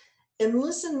 And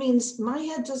listen means my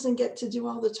head doesn't get to do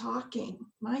all the talking.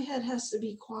 My head has to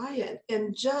be quiet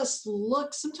and just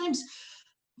look. Sometimes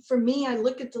for me, I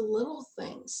look at the little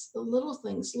things.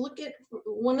 Look at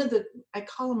one of the, I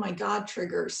call them my God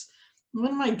triggers.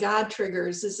 One of my God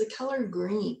triggers is the color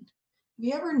green. Have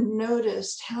you ever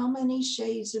noticed how many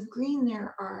shades of green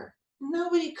there are?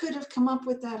 Nobody could have come up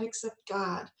with that except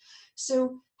God.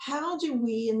 So how do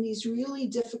we, in these really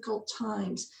difficult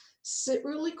times, sit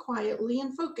really quietly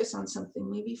and focus on something?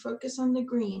 Maybe focus on the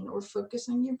green, or focus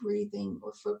on your breathing,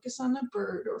 or focus on a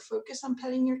bird, or focus on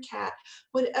petting your cat,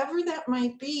 whatever that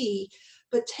might be,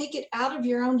 but take it out of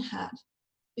your own head.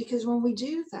 Because when we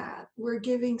do that, we're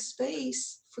giving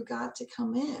space for God to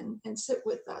come in and sit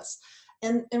with us.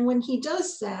 And when he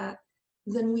does that,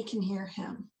 then we can hear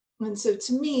him. And so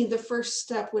to me, the first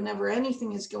step whenever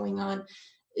anything is going on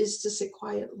is to sit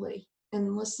quietly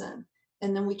and listen.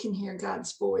 And then we can hear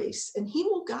God's voice, and he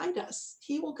will guide us.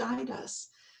 He will guide us.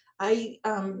 I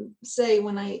say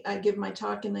when I give my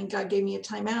talk, and then God gave me a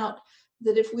timeout,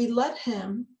 that if we let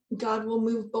him, God will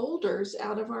move boulders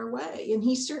out of our way. And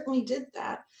he certainly did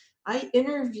that. I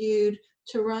interviewed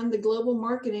to run the global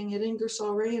marketing at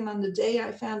Ingersoll Rand on the day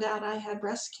I found out I had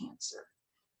breast cancer.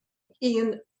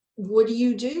 And what do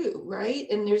you do, right?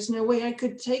 And there's no way I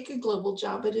could take a global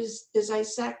job. But as I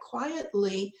sat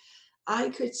quietly, I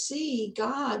could see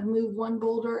God move one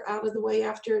boulder out of the way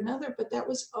after another, but that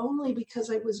was only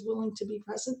because I was willing to be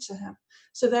present to him.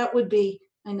 So that would be,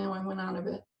 I know I went on a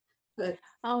bit, but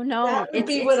oh no, that would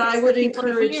be what I would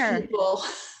encourage people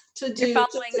to do. You're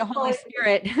following the Holy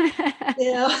Spirit.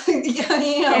 Yeah, I am.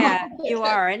 Yeah, you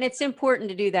are. And it's important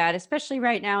to do that, especially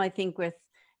right now, I think, with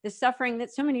the suffering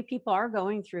that so many people are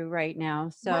going through right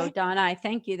now. So Right. Donna, I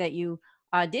thank you that you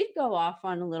did go off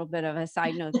on a little bit of a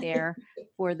side note there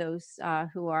for those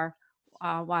who are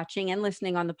watching and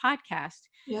listening on the podcast.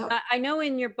 Yeah. I know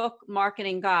in your book,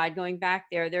 Marketing God, going back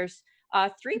there, there's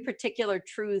 3 particular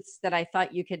truths that I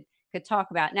thought you could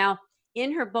talk about. Now,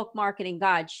 in her book, Marketing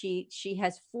God, she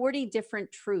has 40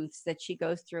 different truths that she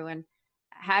goes through, and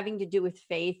having to do with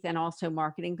faith and also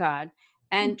marketing God.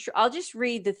 And I'll just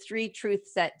read the 3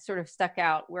 truths that sort of stuck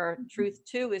out, where truth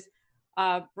 2 is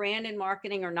brand and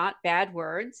marketing are not bad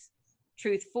words.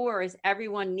 Truth 4 is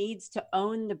everyone needs to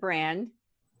own the brand.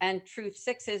 And truth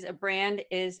 6 is a brand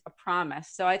is a promise.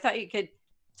 So I thought you could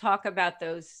talk about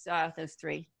those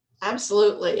 3.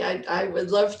 Absolutely. I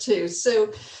would love to.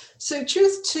 So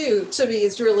truth 2 to me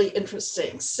is really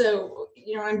interesting. So,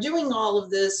 I'm doing all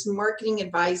of this marketing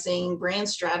advising, brand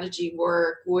strategy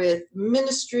work with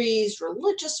ministries,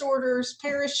 religious orders,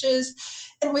 parishes,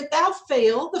 and without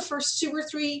fail, the first 2 or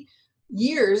 3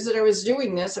 years that I was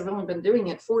doing this, I've only been doing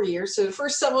it 4 years. So the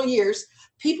first several years,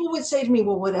 people would say to me,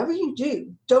 well, whatever you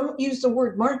do, don't use the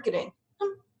word marketing. I'm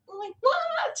like,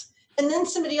 what? And then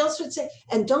somebody else would say,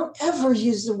 and don't ever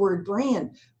use the word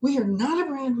brand. We are not a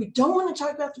brand. We don't want to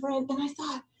talk about the brand. And I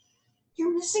thought,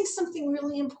 you're missing something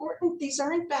really important. These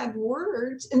aren't bad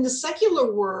words. In the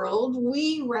secular world,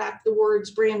 we wrap the words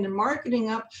brand and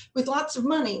marketing up with lots of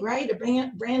money, right? A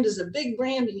brand is a big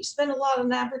brand and you spend a lot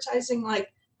on advertising,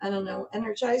 like, I don't know,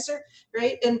 Energizer,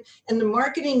 right? And the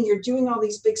marketing, you're doing all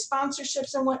these big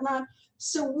sponsorships and whatnot.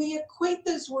 So we equate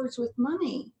those words with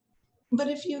money. But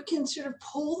if you can sort of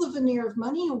pull the veneer of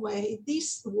money away,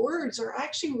 these words are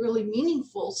actually really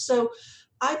meaningful. So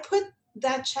I put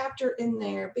that chapter in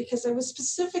there because I was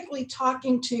specifically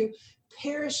talking to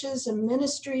parishes and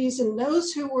ministries and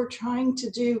those who were trying to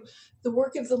do the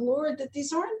work of the Lord, that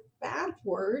these aren't bad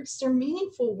words. They're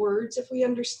meaningful words if we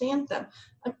understand them.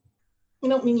 I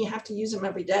don't mean you have to use them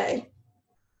every day,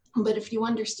 but if you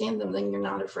understand them, then you're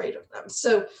not afraid of them.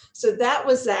 So that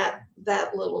was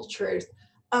that little truth.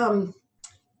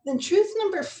 Then truth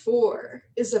number 4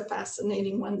 is a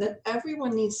fascinating one, that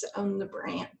everyone needs to own the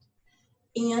brand.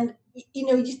 And,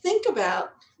 you think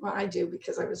about, well, I do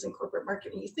because I was in corporate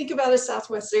marketing. You think about a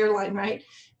Southwest airline, right?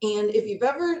 And if you've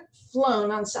ever flown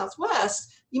on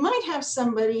Southwest, you might have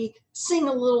somebody sing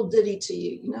a little ditty to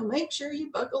you, make sure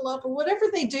you buckle up or whatever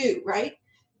they do, right?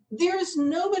 There's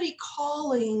nobody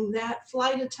calling that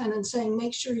flight attendant saying,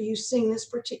 make sure you sing this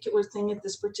particular thing at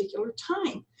this particular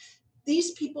time.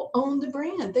 These people own the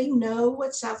brand. They know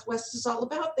what Southwest is all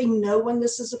about. They know when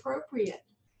this is appropriate.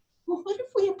 Well, what if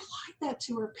we applied that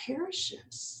to our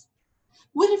parishes?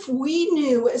 What if we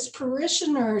knew as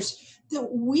parishioners that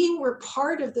we were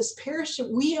part of this parish, that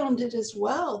we owned it as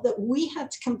well, that we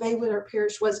had to convey what our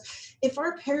parish was? If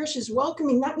our parish is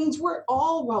welcoming, that means we're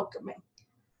all welcoming.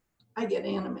 I get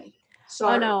animated.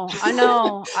 Sorry. I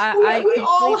know. I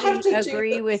completely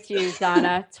agree this. with you,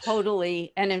 Donna.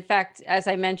 Totally. And in fact, as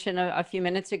I mentioned a few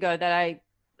minutes ago, that I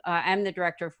am the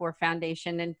director of For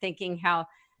Foundation, and thinking how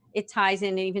it ties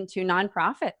in even to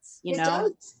nonprofits, It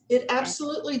does. It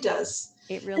absolutely does.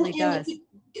 It really does.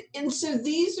 And so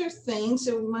these are things.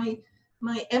 So my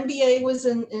MBA was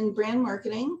in brand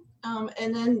marketing.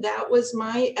 And then that was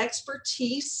my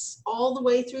expertise all the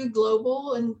way through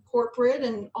global and corporate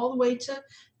and all the way to,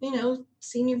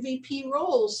 senior VP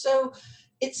roles. So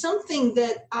it's something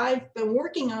that I've been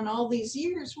working on all these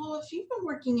years. Well, if you've been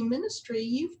working in ministry,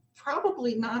 you've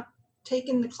probably not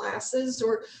taken the classes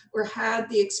or had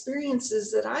the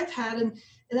experiences that I've had. And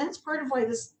that's part of why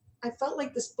I felt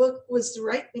like this book was the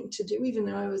right thing to do, even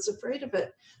though I was afraid of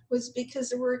it, was because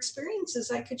there were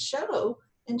experiences I could show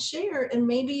and share, and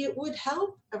maybe it would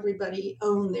help everybody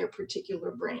own their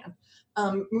particular brand,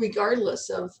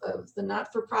 regardless of the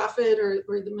not-for-profit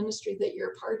or the ministry that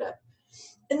you're a part of.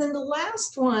 And then the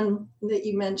last one that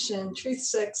you mentioned, truth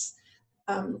 6,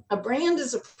 a brand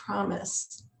is a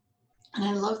promise. And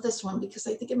I love this one because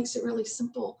I think it makes it really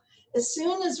simple. As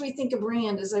soon as we think of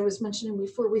brand, as I was mentioning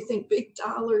before, we think big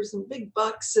dollars and big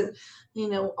bucks and,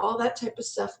 all that type of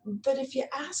stuff. But if you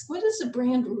ask, what is a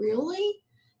brand really?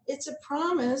 It's a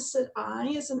promise that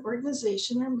I, as an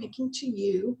organization, are making to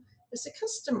you as a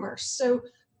customer. So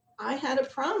I had a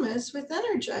promise with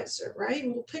Energizer, right?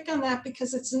 We'll pick on that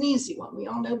because it's an easy one. We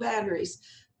all know batteries.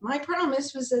 My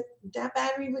promise was that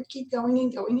battery would keep going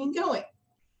and going and going.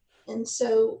 And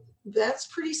so that's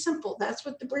pretty simple. That's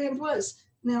what the brand was.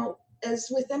 Now, as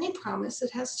with any promise,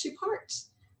 it has 2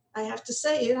 parts. I have to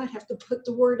say it. I have to put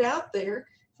the word out there.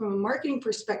 From a marketing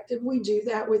perspective, we do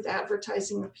that with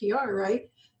advertising and PR, right?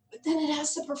 But then it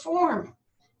has to perform.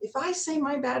 If I say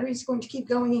my battery is going to keep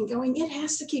going and going, it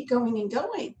has to keep going and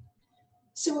going.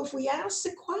 So if we ask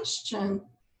the question,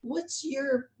 what's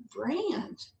your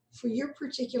brand for your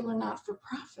particular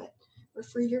not-for-profit or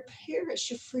for your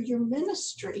parish or for your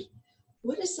ministry?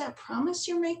 What is that promise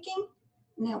you're making?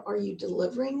 Now, are you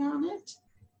delivering on it?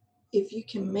 If you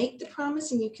can make the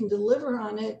promise and you can deliver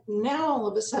on it, now all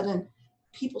of a sudden,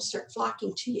 people start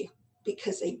flocking to you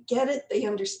because they get it, they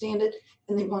understand it,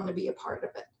 and they want to be a part of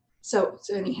it. So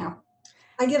anyhow,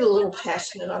 I get a little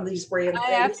passionate on these brand things.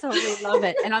 I absolutely love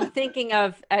it. And I'm thinking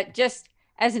of, just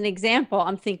as an example,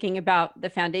 I'm thinking about the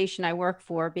foundation I work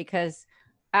for, because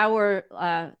our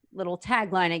little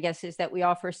tagline, I guess, is that we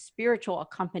offer spiritual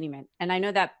accompaniment. And I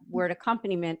know that word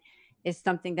accompaniment is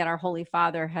something that our Holy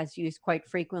Father has used quite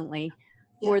frequently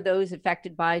for those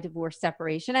affected by divorce,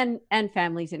 separation, and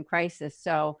families in crisis.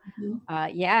 So,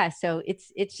 so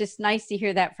it's just nice to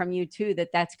hear that from you too,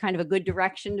 that's kind of a good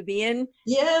direction to be in.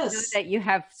 Yes. That you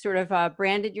have sort of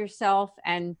branded yourself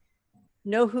and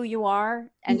know who you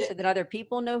are, and so that other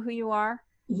people know who you are.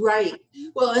 Right.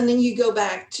 Well, and then you go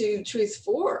back to truth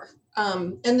 4,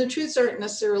 and the truths aren't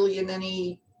necessarily in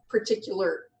any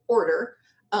particular order,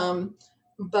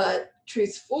 but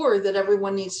truth 4, that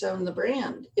everyone needs to own the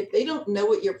brand. If they don't know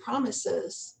what your promise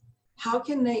is, how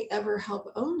can they ever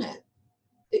help own it?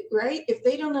 Right? If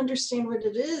they don't understand what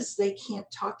it is, they can't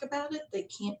talk about it, they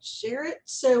can't share it.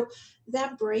 So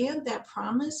that brand, that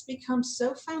promise becomes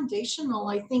so foundational,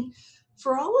 I think,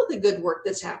 for all of the good work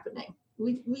that's happening.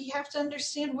 We have to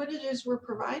understand what it is we're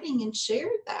providing and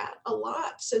share that a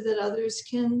lot so that others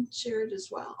can share it as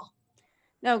well.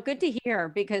 No, good to hear,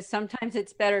 because sometimes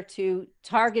it's better to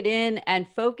target in and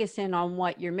focus in on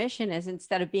what your mission is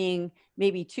instead of being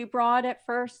maybe too broad at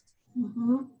first.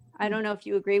 Mm-hmm. I don't know if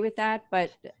you agree with that,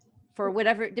 but for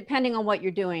whatever, depending on what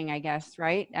you're doing, I guess,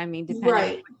 right? I mean, depending on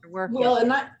what your work Well, is.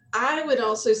 and I would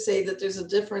also say that there's a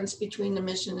difference between a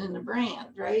mission and a brand,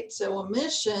 right? So a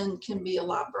mission can be a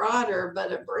lot broader,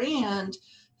 but a brand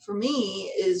for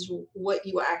me is what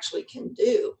you actually can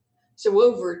do. So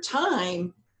over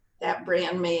time, that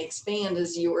brand may expand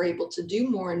as you are able to do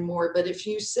more and more. But if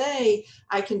you say,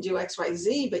 I can do X, Y,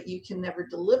 Z, but you can never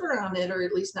deliver on it, or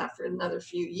at least not for another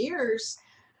few years,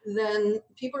 then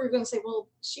people are going to say, well,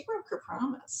 she broke her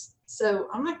promise, so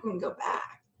I'm not going to go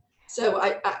back. So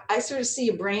I sort of see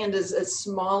a brand as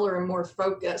smaller and more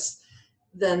focused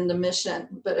than the mission,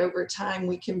 but over time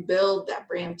we can build that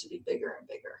brand to be bigger and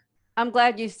bigger. I'm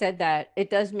glad you said that. It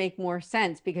does make more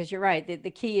sense, because you're right. The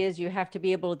key is you have to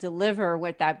be able to deliver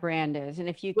what that brand is. And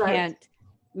if you can't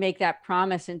make that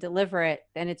promise and deliver it,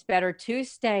 then it's better to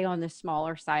stay on the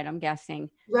smaller side, I'm guessing,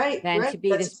 than to be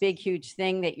this big, huge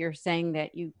thing that you're saying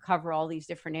that you cover all these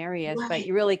different areas, but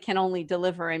you really can only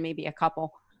deliver in maybe a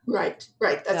couple. Right.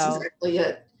 That's exactly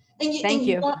it. And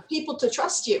you want people to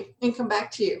trust you and come back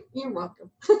to you. You're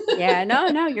welcome. Yeah,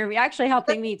 no, you're actually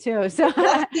helping me too. So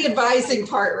that's the advising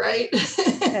part, right?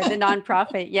 The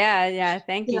nonprofit. Yeah.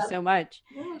 Thank you so much.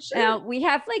 Yeah, sure. Now we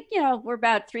have we're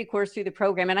about 3/4 through the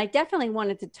program, and I definitely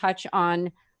wanted to touch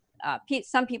on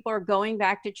some people are going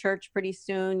back to church pretty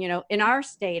soon. In our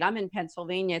state, I'm in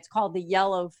Pennsylvania, it's called the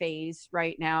yellow phase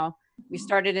right now. We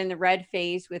started in the red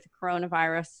phase with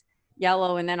coronavirus,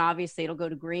 yellow, and then obviously it'll go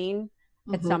to green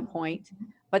at some point.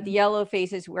 But the yellow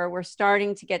phase is where we're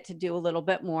starting to get to do a little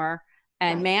bit more.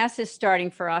 And Mass is starting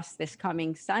for us this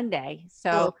coming Sunday.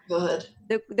 So good.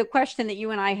 The question that you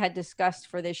and I had discussed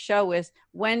for this show is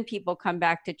when people come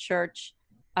back to church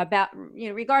about,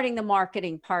 regarding the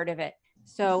marketing part of it.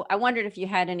 So I wondered if you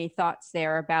had any thoughts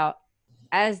there about,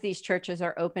 as these churches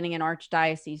are opening in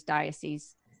archdiocese,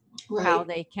 dioceses, how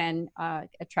they can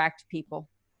attract people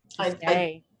to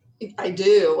stay. I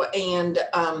do. And,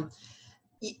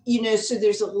 so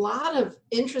there's a lot of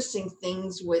interesting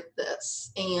things with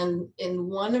this. And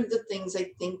one of the things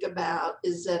I think about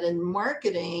is that in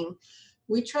marketing,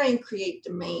 we try and create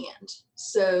demand.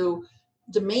 So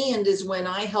demand is when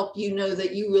I help you know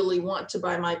that you really want to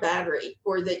buy my battery,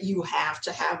 or that you have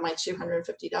to have my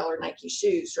 $250 Nike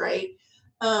shoes, right?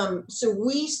 So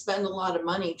we spend a lot of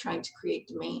money trying to create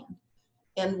demand.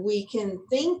 And we can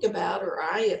think about, or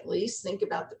I at least think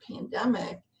about, the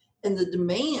pandemic and the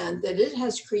demand that it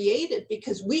has created,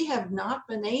 because we have not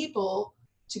been able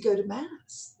to go to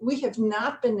Mass. We have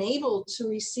not been able to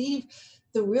receive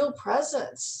the real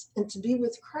presence and to be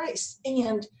with Christ.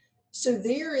 And so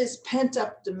there is pent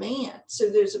up demand. So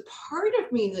there's a part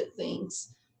of me that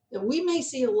thinks that we may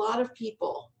see a lot of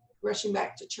people rushing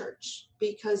back to church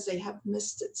because they have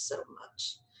missed it so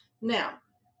much. Now,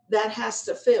 that has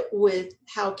to fit with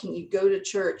how can you go to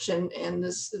church and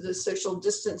the social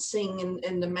distancing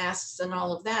and the masks and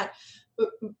all of that.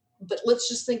 But let's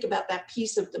just think about that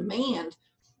piece of demand.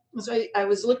 So I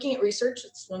was looking at research.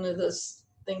 It's one of those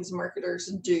things marketers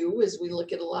do, is we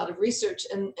look at a lot of research.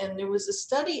 And there was a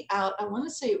study out, I want to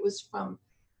say it was from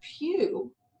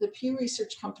Pew, the Pew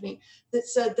Research Company, that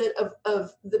said that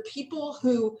of the people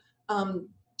who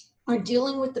are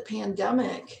dealing with the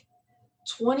pandemic,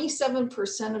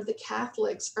 27% of the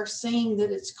Catholics are saying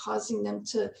that it's causing them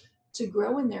to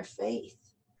grow in their faith.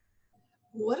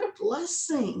 What a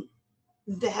blessing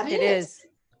that is. It is.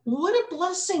 What a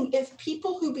blessing if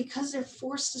people who, because they're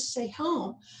forced to stay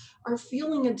home, are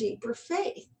feeling a deeper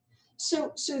faith.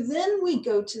 So then we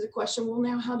go to the question, well,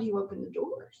 now how do you open the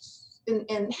doors?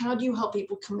 And how do you help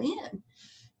people come in?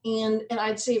 And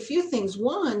I'd say a few things.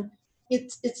 One,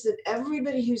 it's that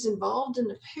everybody who's involved in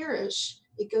the parish,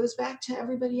 it goes back to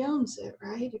everybody owns it,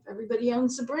 right? If everybody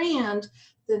owns the brand,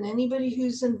 then anybody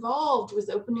who's involved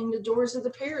with opening the doors of the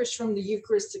parish, from the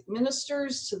Eucharistic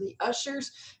ministers to the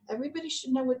ushers, everybody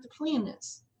should know what the plan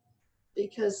is,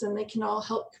 because then they can all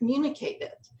help communicate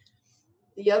it.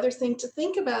 The other thing to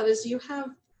think about is you have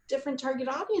different target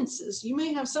audiences. You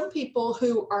may have some people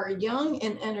who are young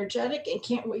and energetic and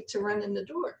can't wait to run in the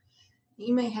door.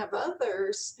 You may have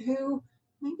others who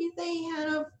maybe they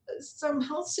have some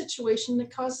health situation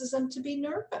that causes them to be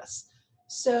nervous.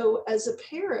 So as a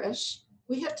parish,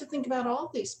 we have to think about all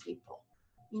these people.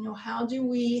 You know, how do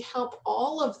we help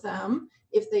all of them,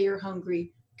 if they are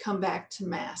hungry, come back to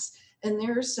Mass? And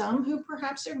there are some who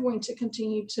perhaps are going to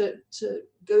continue to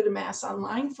go to Mass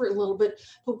online for a little bit,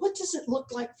 but what does it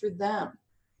look like for them?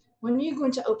 When are you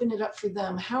going to open it up for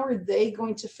them? How are they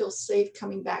going to feel safe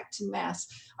coming back to Mass?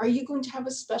 Are you going to have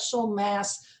a special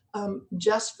Mass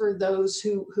just for those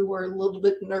who are a little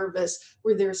bit nervous,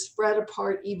 where they're spread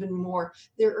apart even more?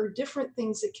 There are different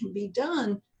things that can be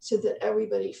done so that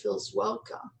everybody feels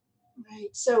welcome, right?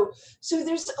 So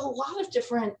there's a lot of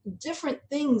different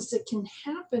things that can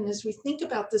happen as we think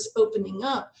about this opening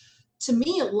up. To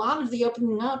me, a lot of the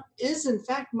opening up is in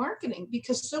fact marketing,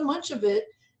 because so much of it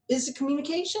is a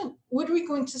communication. What are we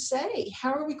going to say?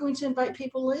 How are we going to invite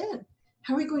people in?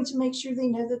 How are we going to make sure they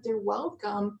know that they're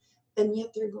welcome and yet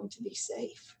they're going to be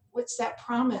safe? What's that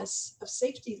promise of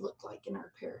safety look like in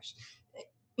our parish?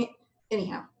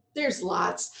 Anyhow, there's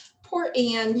lots. Poor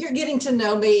Anne, you're getting to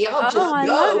know me. I'll just I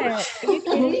go. love it. Are you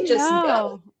kidding? We just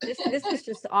No. go. This is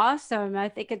just awesome. I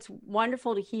think it's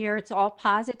wonderful to hear. It's all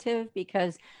positive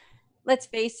because let's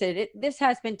face it, this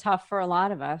has been tough for a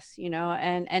lot of us, you know,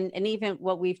 and even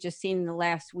what we've just seen in the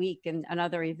last week and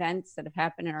other events that have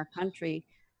happened in our country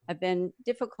have been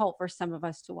difficult for some of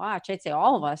us to watch. I'd say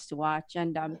all of us to watch.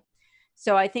 And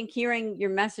so I think hearing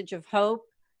your message of hope,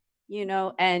 you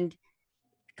know, and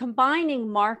combining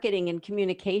marketing and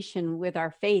communication with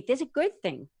our faith is a good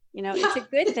thing. You know, it's a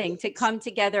good thing to come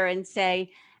together and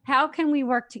say, how can we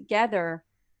work together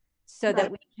so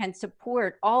that we can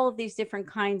support all of these different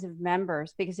kinds of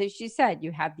members? Because as you said,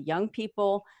 you have the young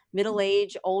people,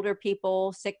 middle-aged, older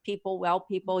people, sick people, well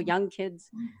people, young kids.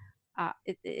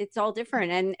 It's all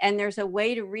different. And there's a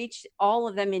way to reach all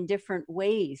of them in different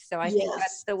ways. So I think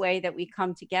that's the way that we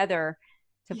come together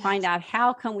to find out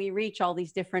how can we reach all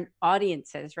these different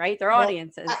audiences, right? They're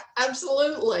audiences.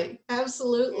 Absolutely.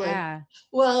 Yeah.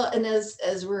 Well, and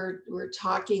as we're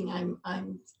talking,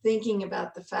 I'm thinking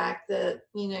about the fact that,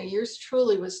 you know, yours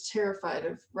truly was terrified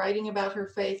of writing about her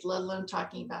faith, let alone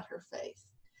talking about her faith.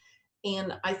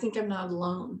 And I think I'm not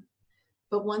alone.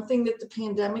 But one thing that the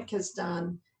pandemic has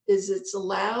done is it's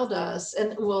allowed us,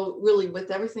 and well, really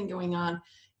with everything going on,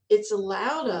 it's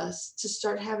allowed us to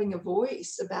start having a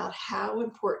voice about how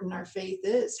important our faith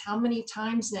is. How many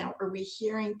times now are we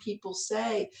hearing people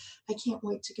say, I can't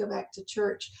wait to go back to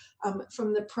church?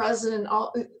 From the president,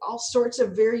 all sorts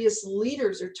of various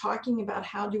leaders are talking about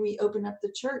how do we open up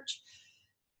the church.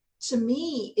 To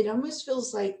me, it almost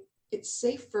feels like it's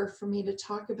safer for me to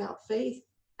talk about faith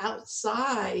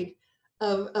outside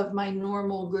of my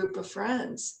normal group of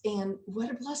friends. And what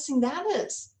a blessing that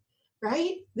is.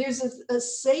 Right? There's a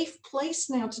safe place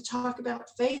now to talk about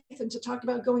faith and to talk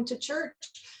about going to church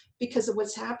because of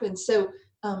what's happened. So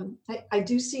I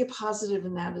do see a positive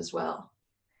in that as well.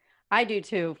 I do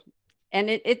too.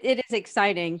 And it is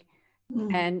exciting.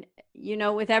 And, you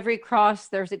know, with every cross,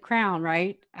 there's a crown,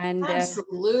 right? And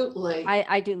absolutely.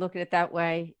 I do look at it that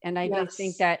way. And I do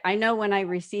think that I know when I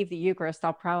receive the Eucharist,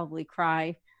 I'll probably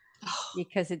cry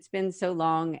because it's been so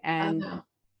long. And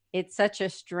it's such a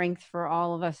strength for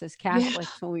all of us as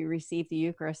Catholics when we receive the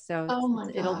Eucharist. So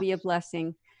it'll be a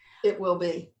blessing. It will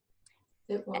be.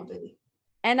 It will be.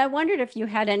 And I wondered if you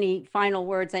had any final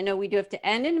words. I know we do have to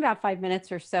end in about 5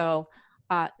 minutes or so.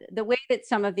 The way that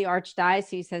some of the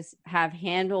archdioceses have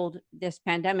handled this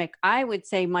pandemic, I would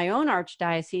say my own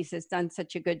archdiocese has done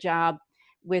such a good job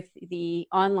with the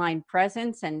online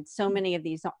presence and so many of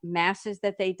these masses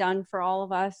that they've done for all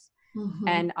of us.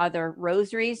 And other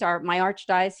rosaries. My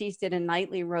archdiocese did a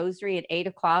nightly rosary at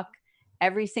 8:00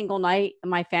 every single night.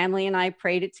 My family and I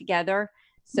prayed it together.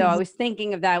 So I was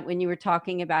thinking of that when you were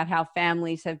talking about how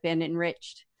families have been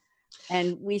enriched.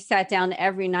 And we sat down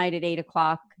every night at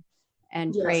 8:00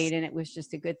 and prayed, and it was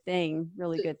just a good thing,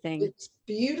 really good thing. It's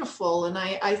beautiful. And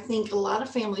I think a lot of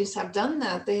families have done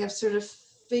that. They have sort of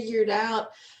figured out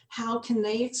how can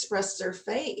they express their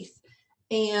faith.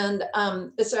 And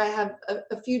so I have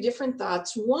a few different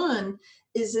thoughts. One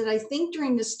is that I think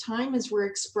during this time, as we're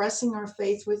expressing our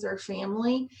faith with our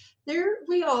family,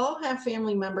 we all have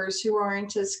family members who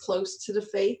aren't as close to the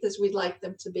faith as we'd like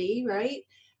them to be, right?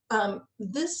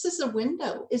 This is a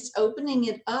window. It's opening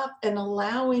it up and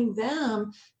allowing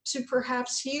them to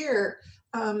perhaps hear,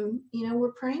 you know,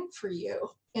 we're praying for you.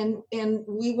 And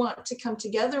we want to come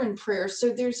together in prayer. So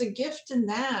there's a gift in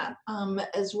that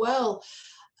as well.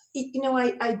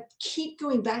 I keep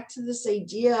going back to this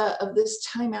idea of this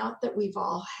time out that we've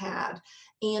all had.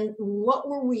 And what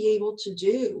were we able to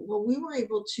do? Well, we were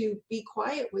able to be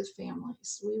quiet with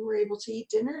families. We were able to eat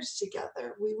dinners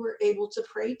together. We were able to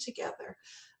pray together.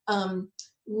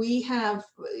 We have,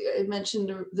 I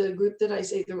mentioned the group that I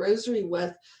say the rosary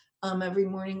with every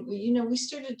morning. We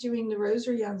started doing the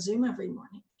rosary on Zoom every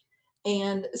morning.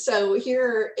 And so here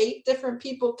are 8 different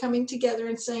people coming together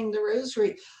and saying the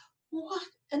rosary. What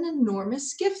an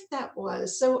enormous gift that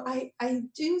was. So I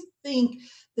do think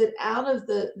that out of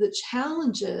the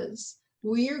challenges,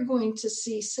 we are going to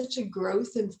see such a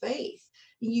growth in faith.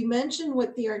 You mentioned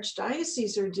what the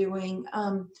archdiocese are doing,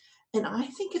 and I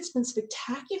think it's been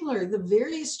spectacular, the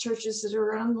various churches that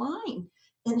are online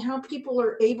and how people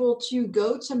are able to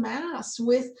go to Mass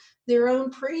with their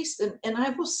own priest. And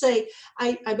I will say,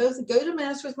 I both go to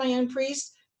Mass with my own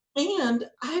priest, and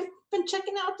I've been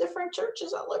checking out different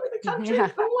churches all over the country. Yeah. I'm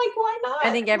like, why not? I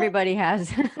think everybody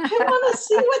has. I want to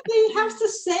see what they have to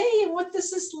say and what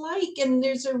this is like. And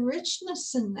there's a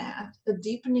richness in that, a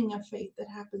deepening of faith that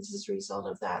happens as a result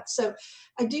of that. So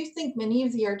I do think many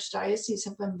of the archdioceses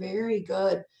have been very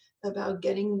good about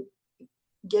getting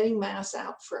Mass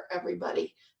out for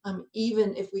everybody,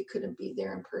 even if we couldn't be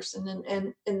there in person.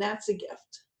 And that's a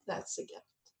gift. That's a gift.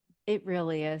 It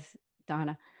really is,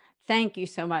 Donna. Thank you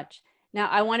so much. Now,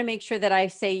 I want to make sure that I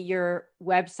say your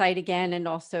website again, and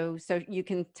also so you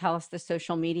can tell us the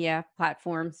social media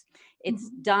platforms.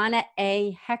 It's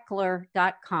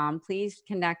DonnaAHeckler.com. Please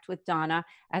connect with Donna.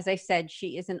 As I said,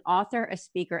 she is an author, a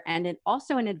speaker, and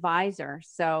also an advisor.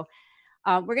 So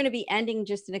we're going to be ending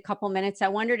just in a couple minutes. I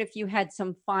wondered if you had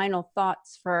some final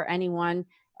thoughts for anyone,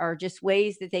 or just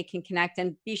ways that they can connect,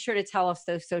 and be sure to tell us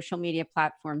those social media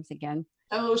platforms again.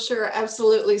 Oh, sure.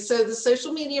 Absolutely. So the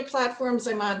social media platforms,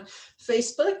 I'm on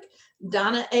Facebook,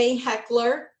 Donna A.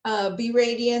 Heckler, Be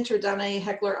Radiant, or Donna A.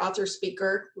 Heckler, author,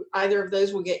 speaker. Either of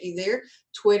those will get you there.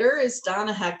 Twitter is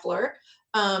Donna Heckler.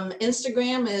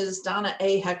 Instagram is Donna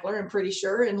A. Heckler, I'm pretty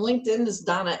sure. And LinkedIn is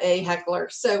Donna A. Heckler.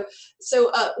 So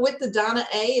with the Donna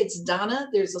A, it's Donna,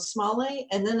 there's a small a,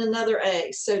 and then another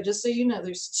A. So just so you know,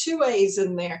 there's 2 A's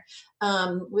in there,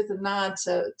 with a nod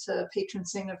to a patron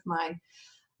saint of mine.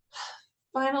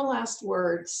 Final last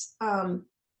words.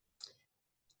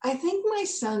 I think my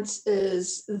sense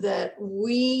is that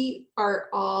we are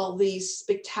all these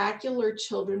spectacular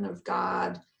children of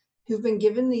God who've been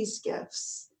given these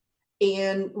gifts,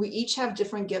 and we each have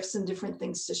different gifts and different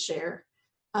things to share.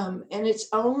 And it's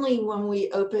only when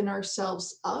we open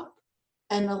ourselves up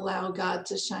and allow God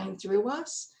to shine through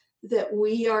us that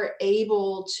we are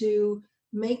able to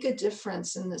make a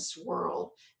difference in this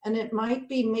world. And it might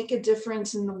be make a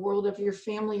difference in the world of your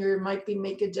family, or it might be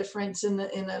make a difference in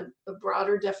a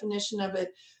broader definition of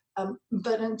it.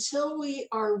 But until we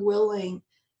are willing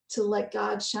to let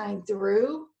God shine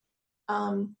through,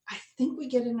 I think we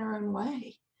get in our own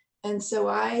way. And so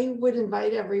I would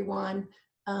invite everyone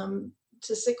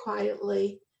to sit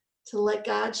quietly, to let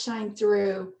God shine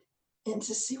through, and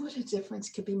to see what a difference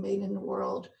could be made in the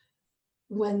world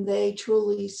when they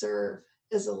truly serve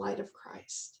as a light of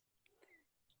Christ.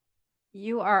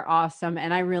 You are awesome.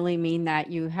 And I really mean that.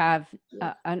 You have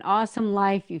an awesome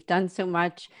life. You've done so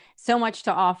much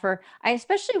to offer. I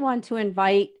especially want to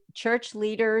invite church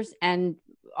leaders and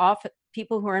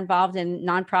people who are involved in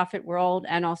nonprofit world,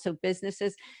 and also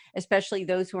businesses, especially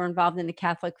those who are involved in the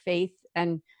Catholic faith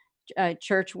and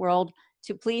church world,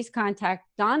 to please contact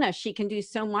Donna. She can do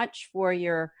so much for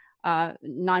your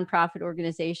nonprofit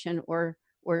organization or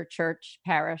church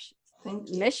parish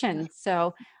mission.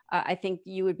 So I think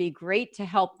you would be great to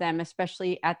help them,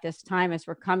 especially at this time as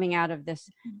we're coming out of this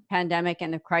pandemic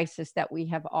and the crisis that we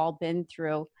have all been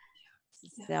through.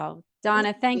 So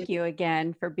Donna, thank you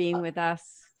again for being with us.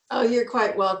 Oh, you're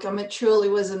quite welcome. It truly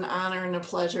was an honor and a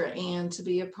pleasure, Anne, to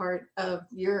be a part of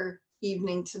your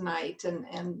evening tonight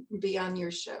and be on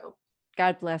your show.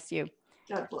 God bless you.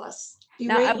 God bless. Be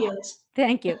radiant.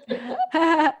 Thank you.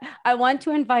 I want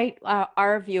to invite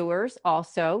our viewers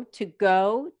also to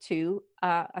go to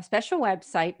a special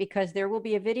website, because there will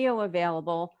be a video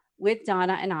available with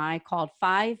Donna and I called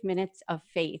 5 Minutes of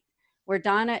Faith, where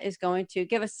Donna is going to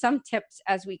give us some tips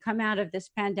as we come out of this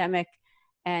pandemic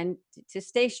and to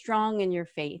stay strong in your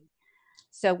faith.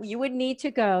 So you would need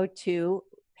to go to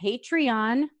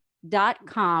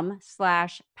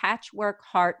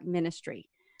patreon.com/patchworkheartministry.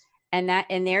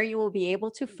 And there you will be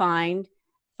able to find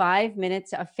 5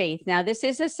 Minutes of Faith. Now, this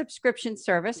is a subscription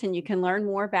service, and you can learn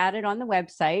more about it on the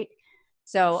website.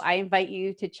 So I invite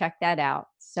you to check that out.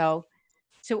 So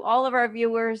to all of our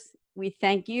viewers, we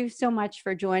thank you so much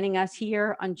for joining us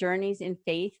here on Journeys in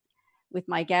Faith. with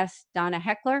my guest, Donna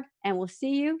Heckler, and we'll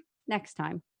see you next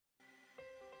time.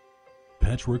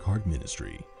 Patchwork Heart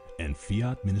Ministry and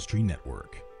Fiat Ministry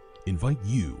Network invite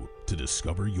you to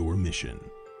discover your mission.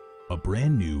 A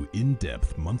brand new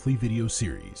in-depth monthly video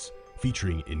series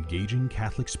featuring engaging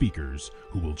Catholic speakers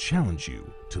who will challenge you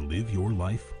to live your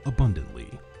life abundantly.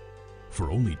 For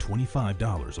only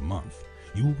 $25 a month,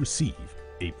 you will receive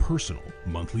a personal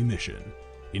monthly mission,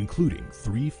 including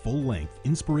 3 full-length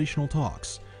inspirational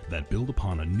talks that build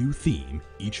upon a new theme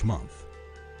each month.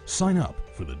 Sign up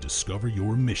for the Discover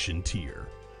Your Mission tier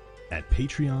at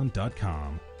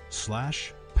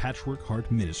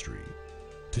patreon.com/patchworkheartministry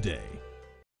today.